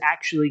 Dionysus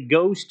actually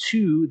goes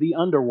to the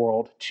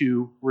underworld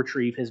to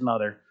retrieve his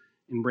mother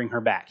and bring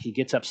her back. He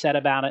gets upset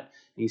about it.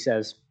 And he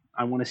says,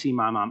 I want to see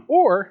my mom.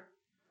 Or,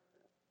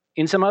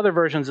 in some other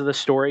versions of the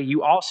story,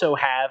 you also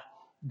have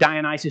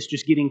Dionysus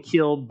just getting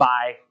killed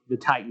by the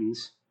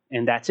Titans,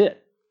 and that's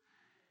it.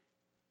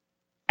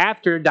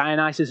 After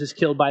Dionysus is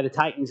killed by the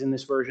Titans in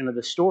this version of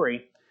the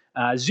story,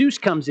 Zeus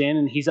comes in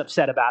and he's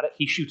upset about it.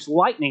 He shoots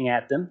lightning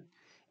at them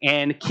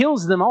and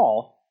kills them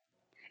all.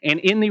 And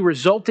in the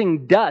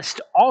resulting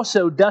dust,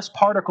 also dust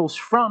particles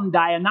from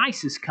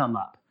Dionysus come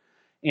up.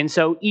 And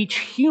so each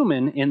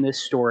human in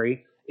this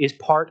story is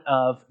part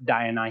of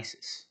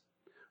Dionysus.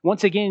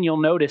 once again,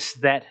 you'll notice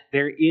that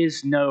there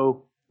is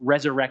no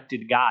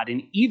resurrected God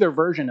in either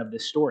version of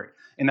this story.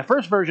 In the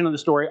first version of the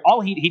story,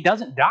 he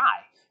doesn't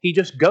die. He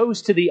just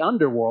goes to the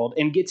underworld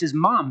and gets his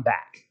mom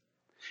back.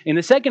 In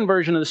the second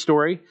version of the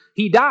story,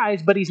 he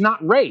dies, but he's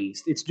not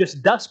raised. It's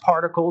just dust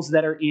particles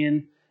that are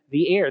in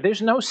the air.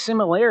 There's no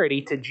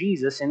similarity to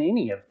Jesus in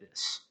any of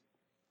this.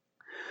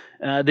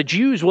 The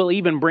Jews will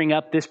even bring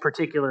up this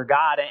particular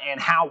God and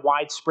how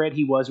widespread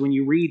he was when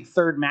you read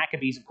 3rd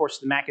Maccabees, of course,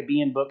 the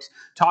Maccabean books,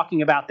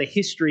 talking about the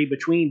history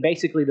between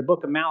basically the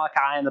book of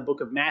Malachi and the book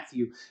of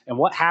Matthew and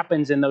what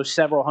happens in those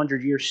several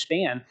hundred years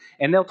span.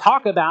 And they'll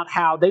talk about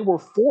how they were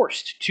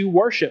forced to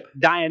worship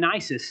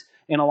Dionysus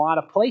in a lot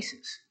of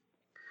places.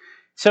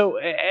 So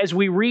as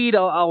we read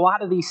a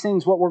lot of these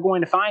things, what we're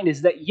going to find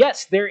is that,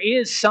 yes, there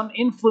is some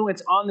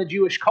influence on the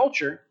Jewish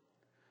culture,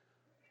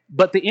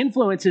 but the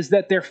influence is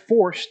that they're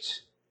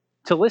forced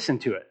to listen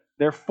to it.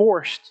 They're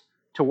forced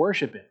to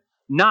worship it.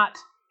 Not,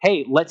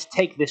 hey, let's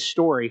take this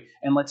story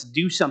and let's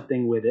do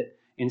something with it.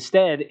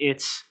 Instead,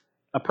 it's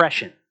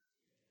oppression.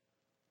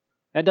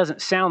 That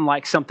doesn't sound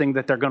like something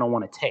that they're going to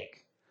want to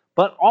take.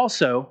 But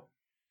also,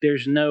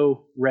 there's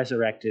no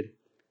resurrected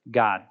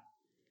God.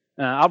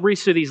 I'll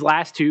breeze through these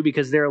last two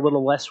because they're a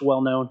little less well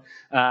known.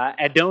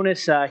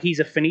 Adonis, he's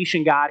a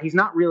Phoenician god. He's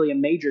not really a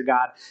major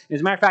god.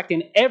 As a matter of fact,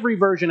 in every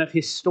version of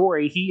his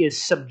story, he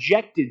is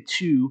subjected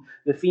to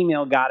the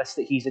female goddess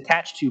that he's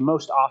attached to,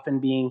 most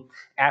often being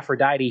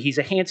Aphrodite. He's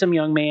a handsome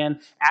young man.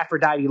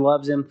 Aphrodite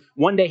loves him.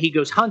 One day he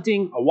goes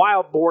hunting. A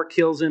wild boar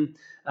kills him.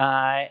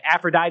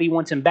 Aphrodite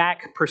wants him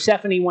back.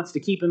 Persephone wants to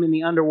keep him in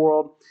the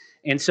underworld.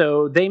 And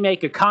so they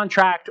make a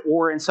contract,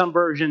 or in some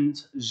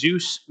versions,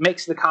 Zeus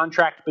makes the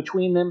contract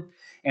between them,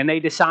 and they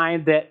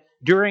decide that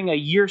during a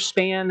year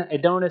span,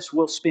 Adonis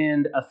will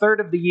spend a third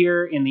of the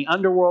year in the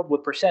underworld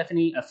with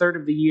Persephone, a third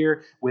of the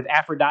year with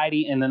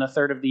Aphrodite, and then a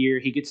third of the year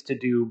he gets to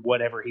do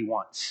whatever he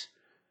wants.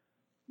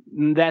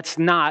 That's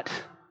not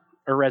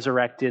a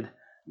resurrected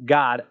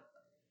God,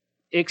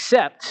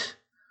 except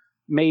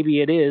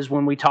maybe it is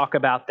when we talk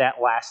about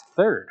that last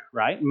third,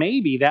 right?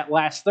 Maybe that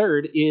last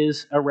third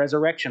is a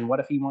resurrection.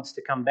 What if he wants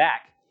to come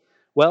back?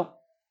 Well,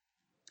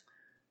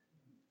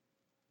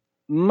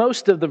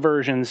 most of the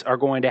versions are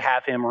going to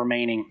have him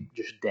remaining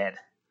just dead.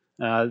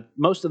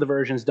 Most of the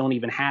versions don't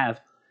even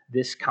have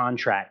this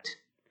contract.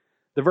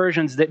 The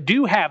versions that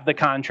do have the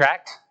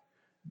contract,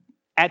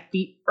 at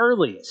the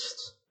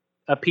earliest,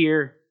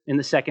 appear in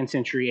the 2nd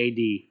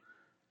century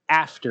AD,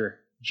 after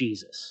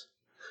Jesus.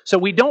 So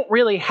we don't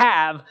really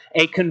have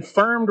a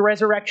confirmed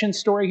resurrection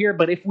story here,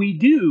 but if we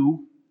do,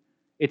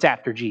 it's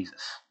after Jesus,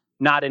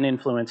 not an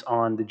influence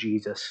on the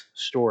Jesus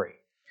story.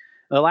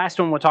 The last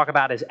one we'll talk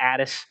about is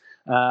Attis.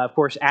 Of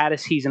course,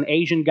 Attis, he's an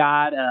Asian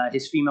god.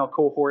 His female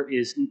cohort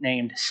is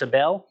named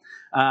Cybele.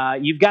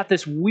 You've got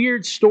this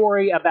weird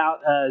story about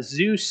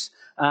Zeus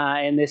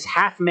and this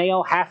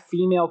half-male,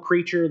 half-female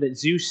creature that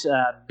Zeus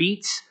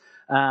beats.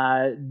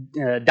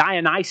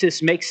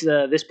 Dionysus makes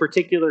this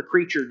particular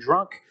creature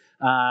drunk.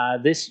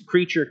 This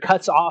creature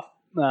cuts off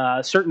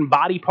certain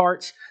body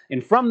parts,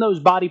 and from those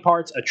body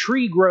parts, a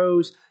tree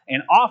grows,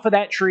 and off of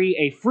that tree,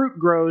 a fruit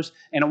grows,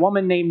 and a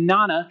woman named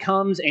Nana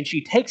comes, and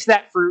she takes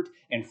that fruit,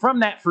 and from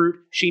that fruit,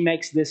 she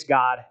makes this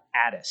god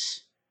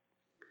Attis.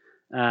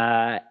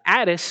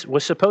 Attis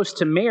was supposed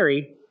to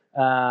marry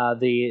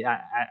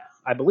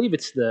I believe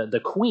it's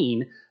the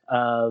queen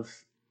of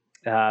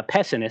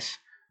Pessinus,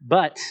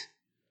 but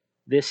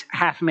this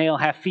half-male,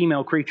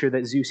 half-female creature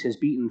that Zeus has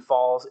beaten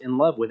falls in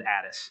love with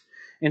Attis.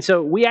 And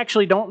so we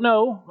actually don't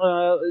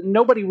know.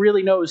 Nobody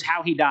really knows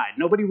how he died.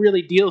 Nobody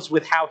really deals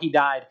with how he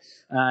died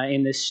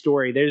in this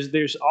story.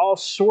 There's all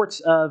sorts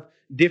of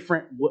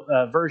different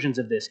versions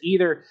of this.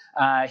 Either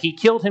he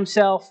killed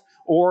himself,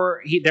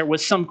 or there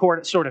was some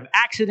sort of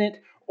accident,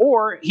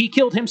 or he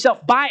killed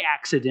himself by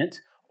accident,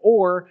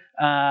 or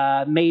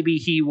maybe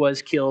he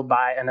was killed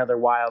by another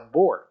wild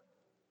boar.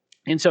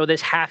 And so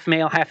this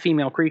half-male,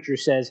 half-female creature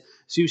says,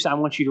 Zeus, I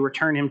want you to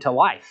return him to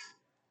life.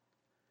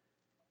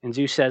 And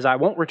Zeus says, I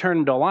won't return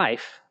him to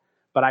life,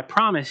 but I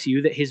promise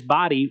you that his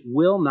body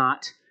will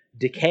not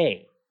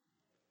decay.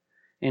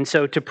 And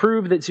so to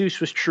prove that Zeus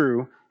was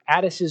true,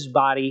 Attis's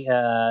body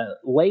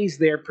lays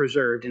there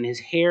preserved, and his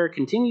hair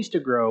continues to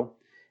grow,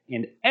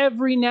 and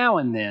every now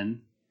and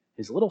then,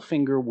 his little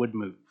finger would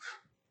move.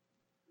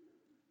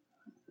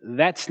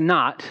 That's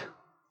not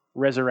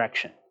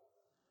resurrection.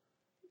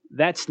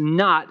 That's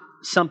not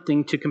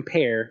something to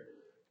compare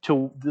to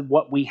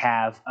what we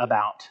have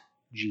about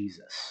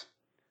Jesus.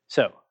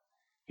 So,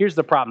 here's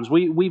the problems.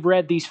 We've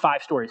read these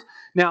 5 stories.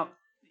 Now,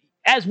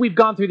 as we've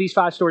gone through these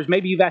 5 stories,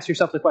 maybe you've asked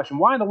yourself the question,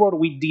 why in the world are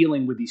we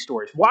dealing with these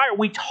stories? Why are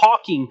we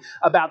talking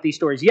about these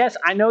stories? Yes,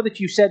 I know that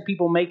you said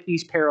people make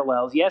these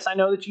parallels. Yes, I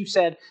know that you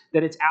said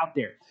that it's out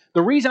there.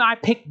 The reason I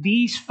picked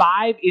these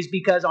 5 is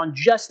because on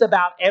just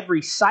about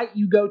every site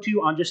you go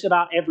to, on just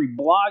about every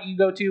blog you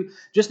go to,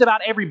 just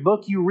about every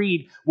book you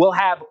read will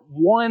have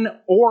one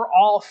or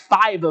all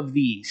 5 of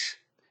these.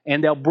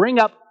 And they'll bring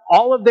up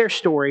all of their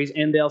stories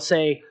and they'll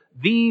say,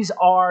 these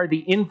are the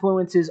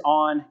influences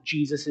on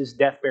Jesus'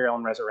 death, burial,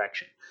 and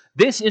resurrection.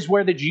 This is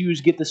where the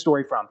Jews get the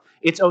story from.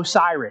 It's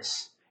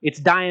Osiris, it's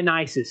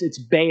Dionysus, it's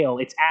Baal,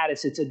 it's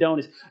Attis, it's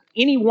Adonis.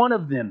 Any one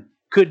of them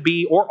could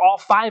be, or all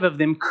five of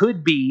them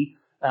could be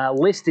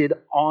listed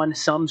on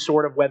some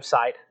sort of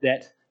website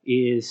that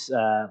is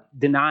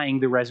denying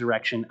the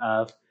resurrection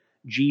of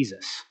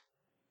Jesus.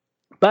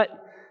 But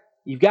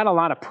you've got a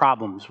lot of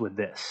problems with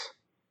this.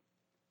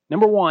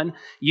 Number one,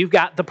 you've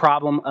got the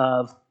problem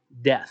of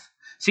death.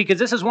 See, because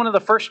this is one of the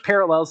first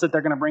parallels that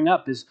they're going to bring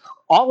up is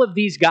all of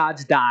these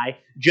gods die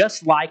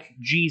just like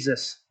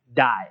Jesus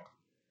died.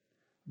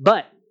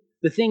 But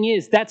the thing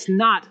is, that's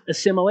not a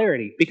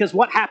similarity, because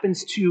what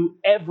happens to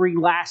every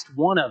last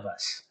one of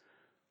us?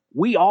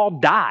 We all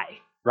die,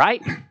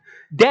 right?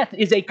 Death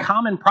is a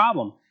common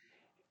problem.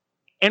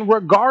 And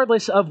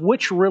regardless of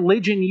which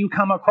religion you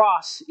come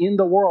across in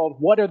the world,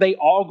 what are they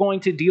all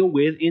going to deal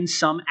with in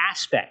some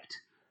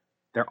aspect?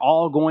 They're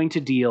all going to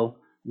deal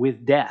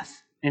with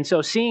death. And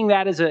so seeing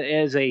that as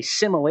a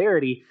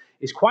similarity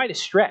is quite a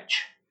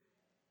stretch.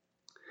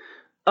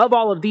 Of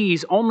all of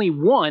these, only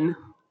one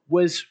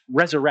was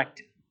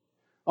resurrected.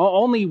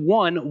 Only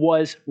one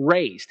was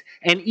raised.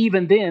 And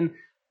even then,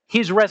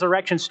 his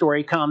resurrection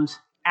story comes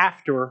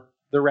after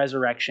the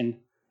resurrection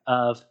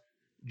of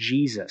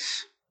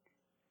Jesus.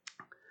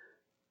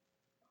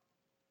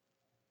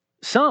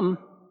 Some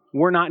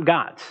were not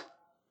gods.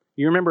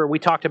 You remember we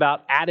talked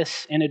about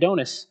Attis and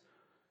Adonis.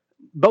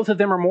 Both of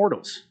them are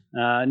mortals.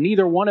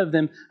 Neither one of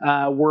them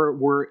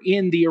were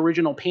in the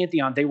original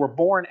pantheon. They were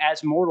born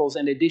as mortals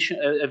and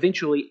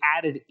eventually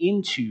added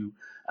into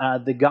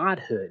the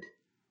godhood.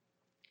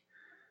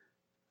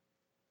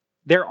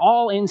 They're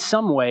all in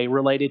some way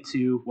related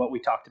to what we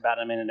talked about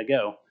a minute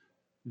ago.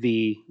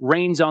 The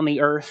rains on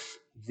the earth,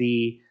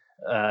 the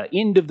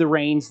end of the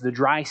rains, the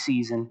dry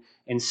season,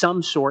 and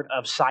some sort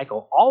of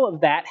cycle. All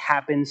of that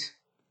happens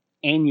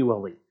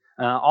annually.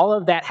 All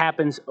of that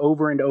happens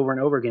over and over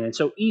and over again. And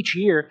so each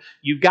year,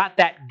 you've got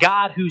that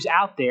God who's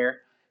out there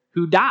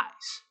who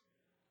dies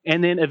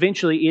and then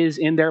eventually is,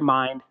 in their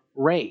mind,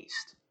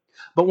 raised.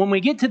 But when we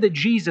get to the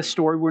Jesus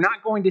story, we're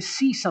not going to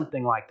see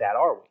something like that,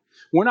 are we?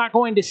 We're not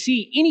going to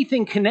see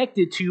anything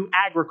connected to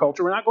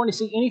agriculture. We're not going to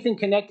see anything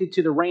connected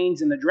to the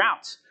rains and the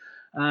droughts.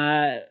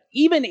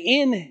 Even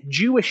in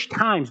Jewish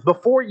times,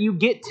 before you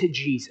get to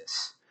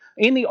Jesus,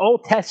 in the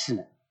Old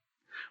Testament,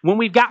 when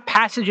we've got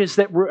passages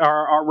that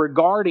are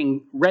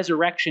regarding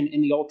resurrection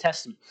in the Old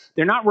Testament,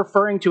 they're not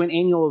referring to an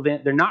annual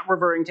event. They're not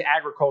referring to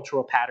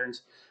agricultural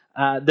patterns.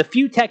 The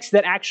few texts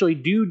that actually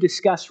do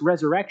discuss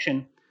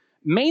resurrection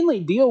mainly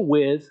deal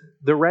with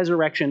the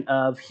resurrection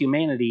of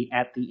humanity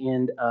at the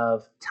end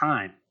of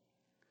time.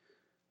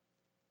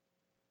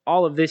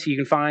 All of this you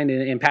can find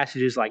in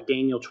passages like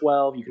Daniel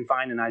 12, you can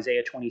find in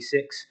Isaiah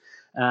 26.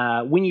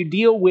 When you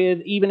deal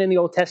with, even in the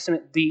Old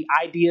Testament, the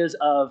ideas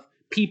of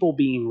people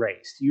being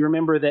raised. You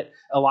remember that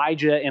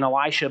Elijah and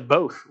Elisha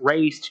both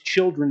raised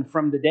children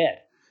from the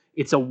dead.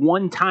 It's a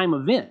one-time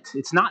event.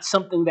 It's not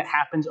something that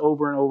happens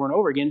over and over and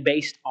over again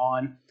based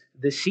on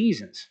the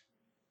seasons.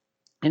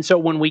 And so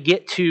when we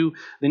get to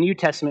the New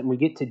Testament and we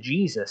get to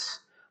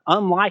Jesus,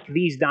 unlike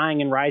these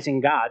dying and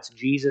rising gods,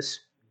 Jesus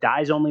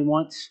dies only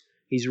once.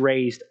 He's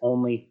raised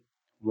only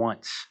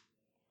once.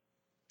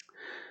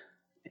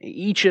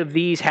 Each of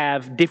these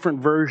have different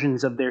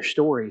versions of their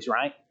stories,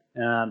 right?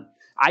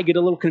 I get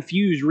a little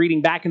confused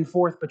reading back and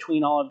forth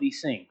between all of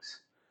these things.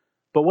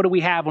 But what do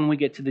we have when we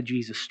get to the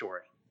Jesus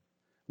story?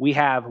 We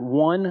have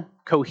one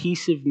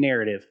cohesive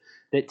narrative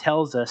that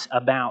tells us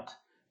about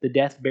the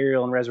death,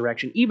 burial, and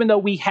resurrection, even though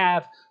we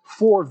have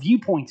four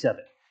viewpoints of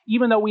it.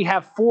 Even though we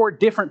have four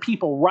different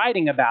people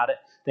writing about it,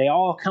 they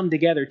all come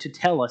together to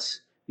tell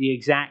us the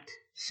exact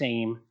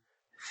same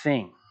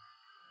thing.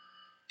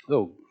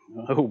 Oh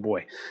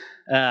boy.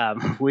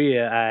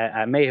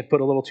 I may have put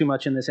a little too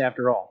much in this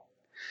after all.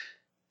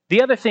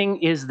 The other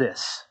thing is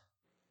this.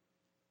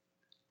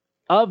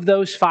 Of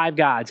those five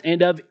gods,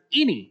 and of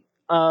any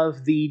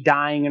of the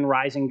dying and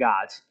rising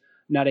gods,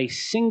 not a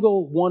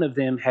single one of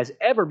them has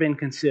ever been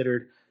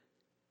considered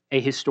a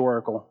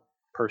historical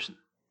person.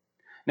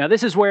 Now,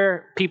 this is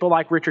where people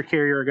like Richard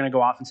Carrier are going to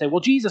go off and say,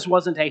 well, Jesus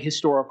wasn't a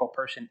historical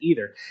person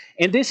either.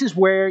 And this is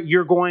where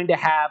you're going to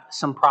have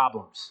some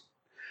problems.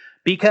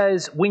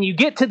 Because when you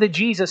get to the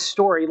Jesus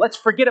story, let's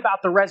forget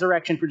about the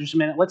resurrection for just a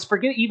minute. Let's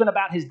forget even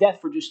about his death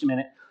for just a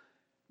minute.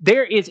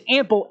 There is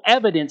ample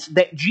evidence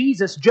that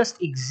Jesus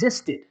just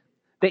existed,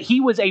 that he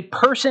was a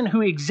person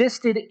who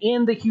existed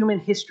in the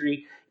human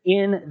history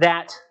in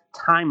that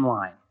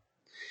timeline.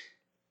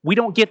 We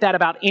don't get that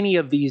about any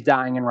of these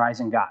dying and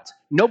rising gods.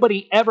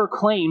 Nobody ever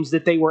claims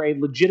that they were a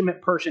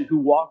legitimate person who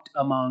walked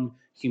among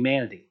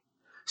humanity.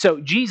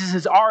 So Jesus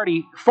is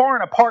already far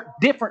and apart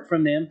different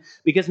from them,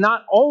 because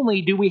not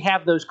only do we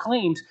have those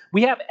claims,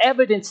 we have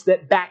evidence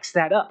that backs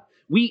that up.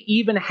 We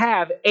even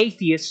have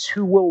atheists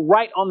who will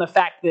write on the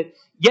fact that,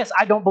 yes,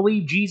 I don't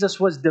believe Jesus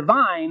was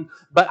divine,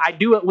 but I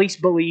do at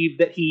least believe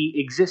that he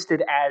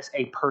existed as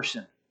a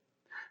person.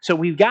 So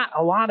we've got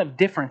a lot of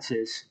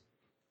differences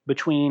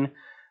between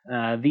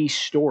these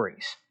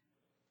stories.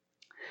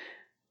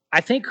 I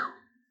think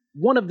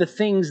one of the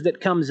things that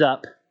comes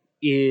up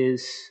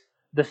is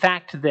the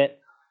fact that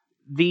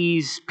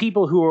these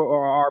people who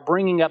are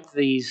bringing up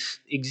these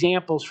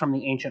examples from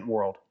the ancient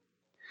world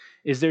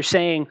is they're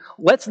saying,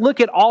 let's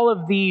look at all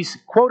of these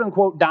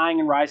quote-unquote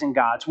dying and rising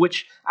gods,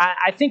 which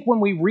I think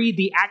when we read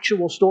the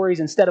actual stories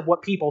instead of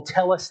what people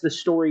tell us the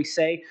stories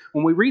say,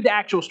 when we read the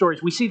actual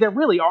stories, we see there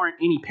really aren't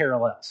any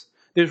parallels.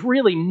 There's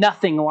really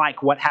nothing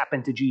like what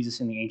happened to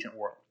Jesus in the ancient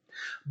world.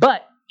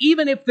 But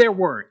even if there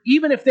were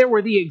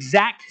the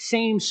exact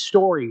same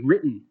story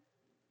written,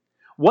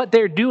 what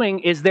they're doing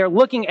is they're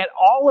looking at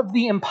all of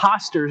the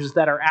imposters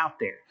that are out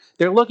there.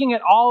 They're looking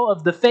at all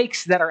of the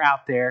fakes that are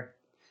out there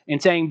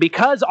and saying,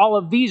 because all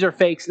of these are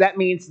fakes, that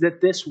means that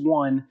this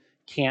one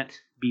can't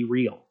be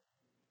real.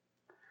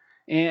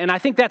 And I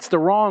think that's the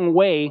wrong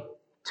way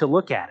to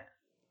look at it.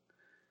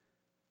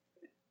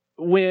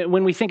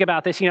 When we think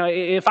about this,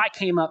 if I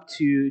came up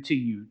to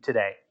you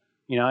today,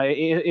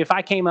 if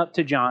I came up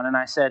to John and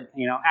I said,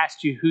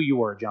 asked you who you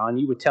were, John,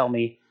 you would tell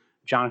me,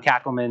 John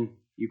Kackelman,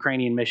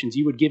 Ukrainian Missions.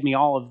 You would give me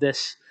all of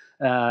this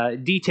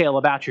detail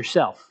about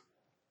yourself.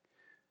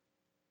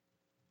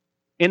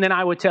 And then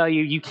I would tell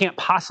you, you can't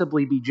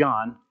possibly be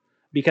John,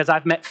 because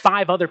I've met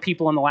 5 other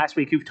people in the last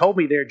week who've told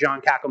me they're John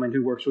Kackelman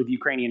who works with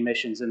Ukrainian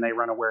Missions and they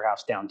run a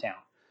warehouse downtown.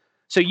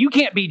 So you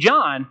can't be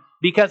John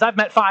because I've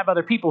met 5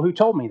 other people who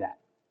told me that.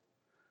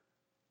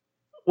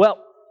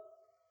 Well,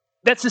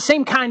 that's the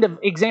same kind of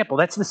example.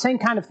 That's the same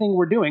kind of thing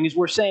we're doing, is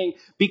we're saying,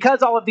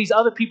 because all of these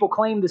other people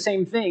claim the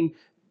same thing,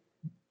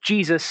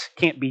 Jesus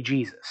can't be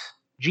Jesus.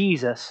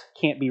 Jesus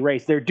can't be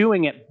raised. They're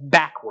doing it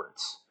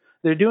backwards.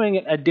 They're doing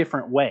it a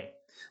different way.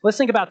 Let's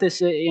think about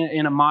this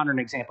in a modern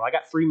example. I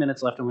got 3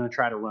 minutes left. I'm going to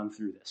try to run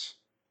through this.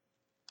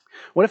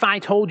 What if I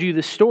told you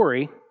the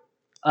story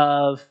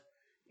of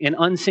an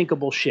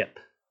unsinkable ship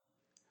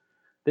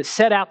that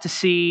set out to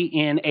sea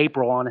in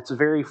April on its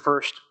very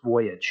first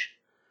voyage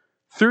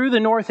through the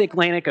North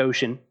Atlantic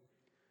Ocean,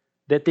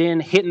 that then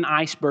hit an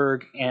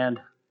iceberg and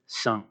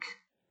sunk?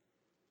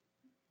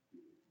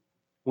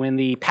 When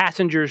the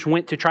passengers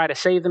went to try to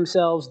save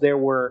themselves, there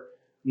were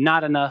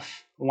not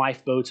enough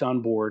lifeboats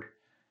on board,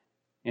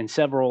 and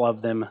several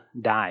of them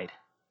died.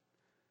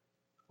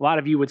 A lot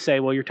of you would say,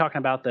 well, you're talking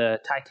about the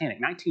Titanic,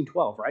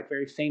 1912, right?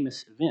 Very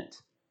famous event.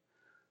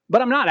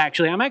 But I'm not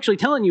actually. I'm actually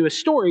telling you a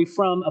story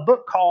from a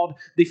book called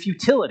The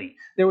Futility.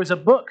 There was a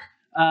book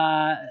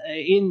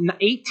in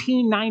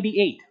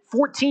 1898,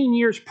 14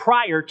 years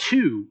prior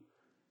to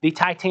the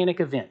Titanic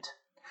event,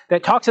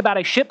 that talks about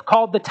a ship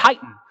called the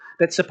Titan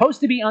that's supposed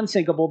to be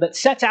unsinkable, that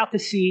sets out to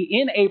sea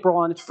in April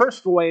on its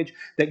first voyage,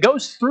 that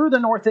goes through the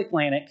North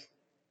Atlantic,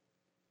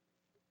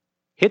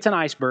 hits an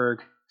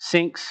iceberg,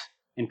 sinks,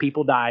 and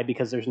people die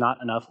because there's not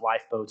enough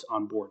lifeboats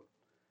on board.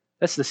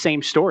 That's the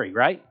same story,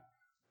 right?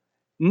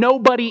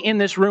 Nobody in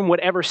this room would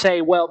ever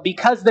say, well,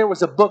 because there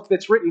was a book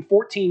that's written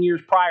 14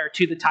 years prior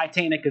to the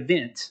Titanic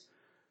event,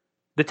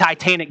 the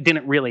Titanic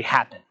didn't really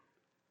happen.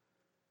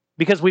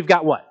 Because we've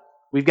got what?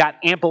 We've got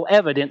ample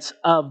evidence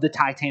of the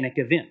Titanic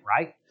event,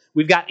 right?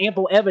 We've got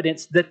ample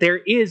evidence that there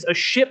is a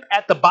ship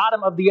at the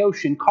bottom of the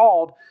ocean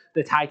called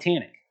the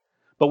Titanic.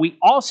 But we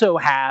also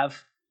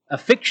have a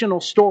fictional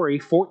story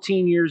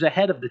 14 years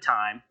ahead of the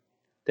time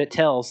that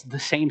tells the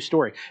same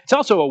story. It's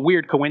also a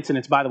weird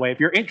coincidence, by the way. If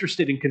you're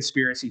interested in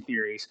conspiracy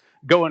theories,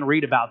 go and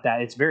read about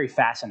that. It's very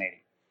fascinating.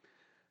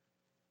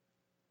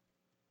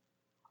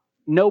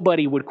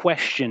 Nobody would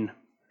question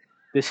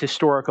this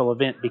historical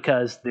event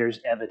because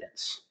there's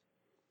evidence.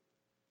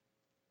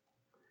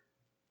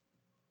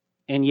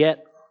 And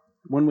yet,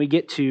 when we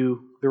get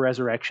to the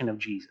resurrection of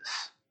Jesus,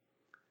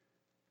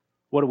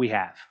 what do we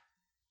have?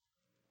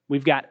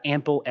 We've got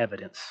ample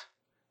evidence.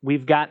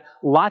 We've got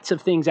lots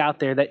of things out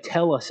there that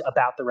tell us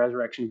about the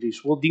resurrection of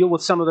Jesus. We'll deal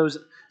with some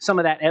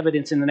of that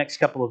evidence in the next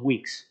couple of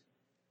weeks.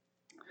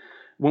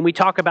 When we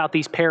talk about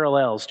these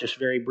parallels, just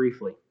very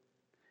briefly,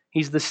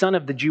 he's the son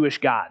of the Jewish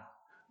God.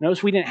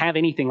 Notice we didn't have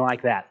anything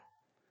like that.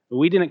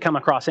 We didn't come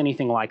across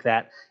anything like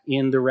that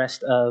in the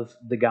rest of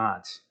the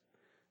gods.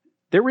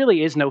 There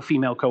really is no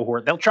female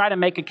cohort. They'll try to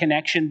make a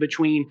connection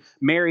between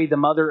Mary, the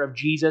mother of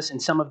Jesus,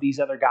 and some of these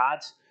other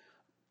gods.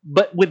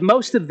 But with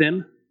most of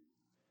them,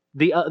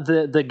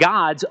 the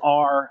gods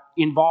are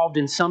involved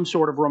in some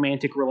sort of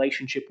romantic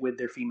relationship with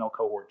their female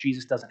cohort.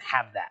 Jesus doesn't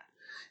have that.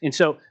 And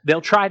so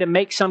they'll try to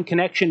make some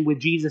connection with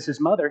Jesus'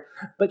 mother,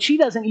 but she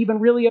doesn't even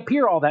really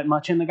appear all that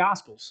much in the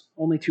Gospels,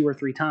 only 2 or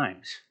 3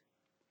 times.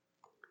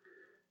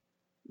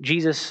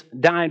 Jesus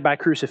died by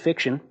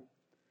crucifixion,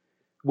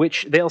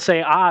 which they'll say,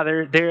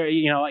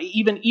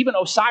 even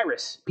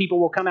Osiris, people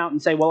will come out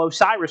and say, well,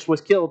 Osiris was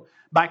killed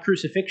by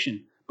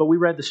crucifixion. But we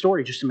read the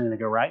story just a minute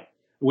ago, right?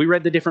 We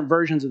read the different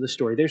versions of the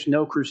story. There's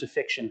no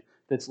crucifixion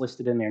that's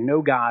listed in there.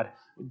 No God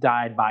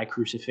died by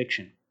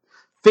crucifixion.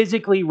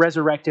 Physically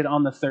resurrected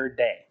on the 3rd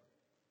day.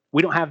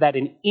 We don't have that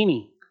in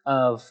any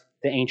of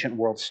the ancient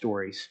world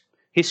stories.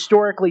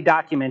 Historically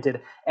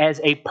documented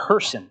as a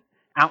person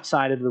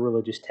outside of the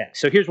religious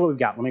text. So here's what we've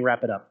got. Let me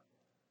wrap it up.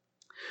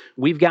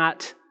 We've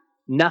got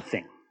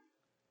nothing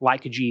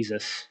like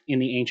Jesus in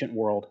the ancient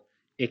world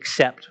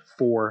except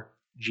for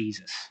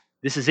Jesus.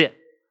 This is it.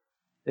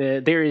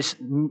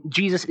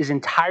 Jesus is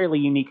entirely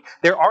unique.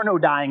 There are no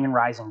dying and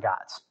rising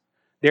gods.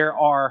 There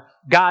are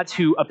gods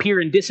who appear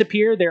and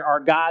disappear. There are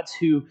gods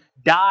who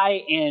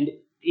die and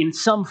in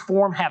some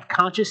form have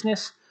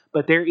consciousness,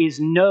 but there is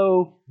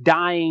no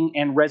dying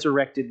and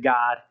resurrected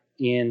God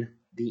in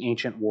the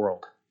ancient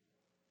world.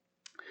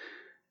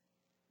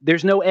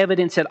 There's no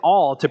evidence at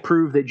all to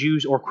prove that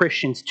Jews or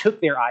Christians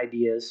took their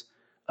ideas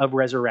of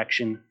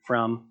resurrection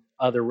from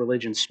other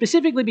religions,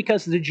 specifically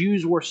because the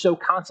Jews were so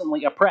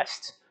constantly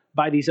oppressed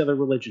by these other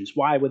religions.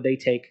 Why would they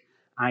take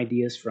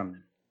ideas from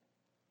them?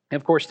 And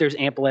of course, there's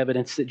ample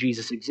evidence that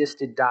Jesus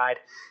existed, died,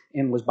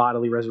 and was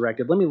bodily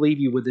resurrected. Let me leave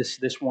you with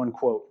this one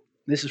quote.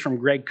 This is from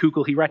Greg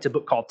Koukl. He writes a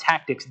book called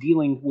Tactics,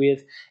 Dealing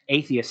with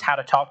Atheists, How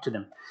to Talk to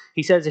Them.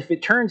 He says, if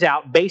it turns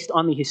out, based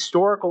on the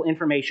historical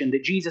information,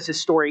 that Jesus'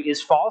 story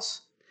is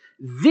false,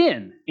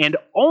 then, and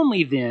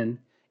only then,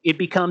 it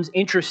becomes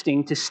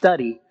interesting to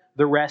study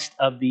the rest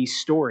of these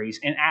stories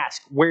and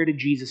ask, where did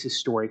Jesus'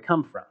 story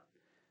come from?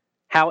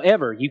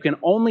 However, you can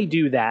only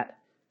do that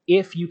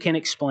if you can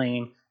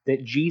explain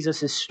that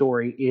Jesus'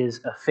 story is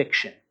a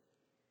fiction,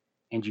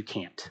 and you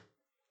can't.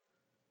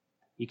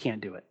 You can't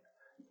do it.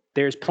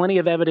 There's plenty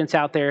of evidence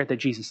out there that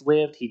Jesus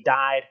lived, he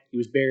died, he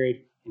was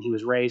buried, and he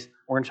was raised.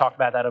 We're going to talk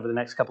about that over the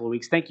next couple of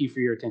weeks. Thank you for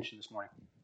your attention this morning.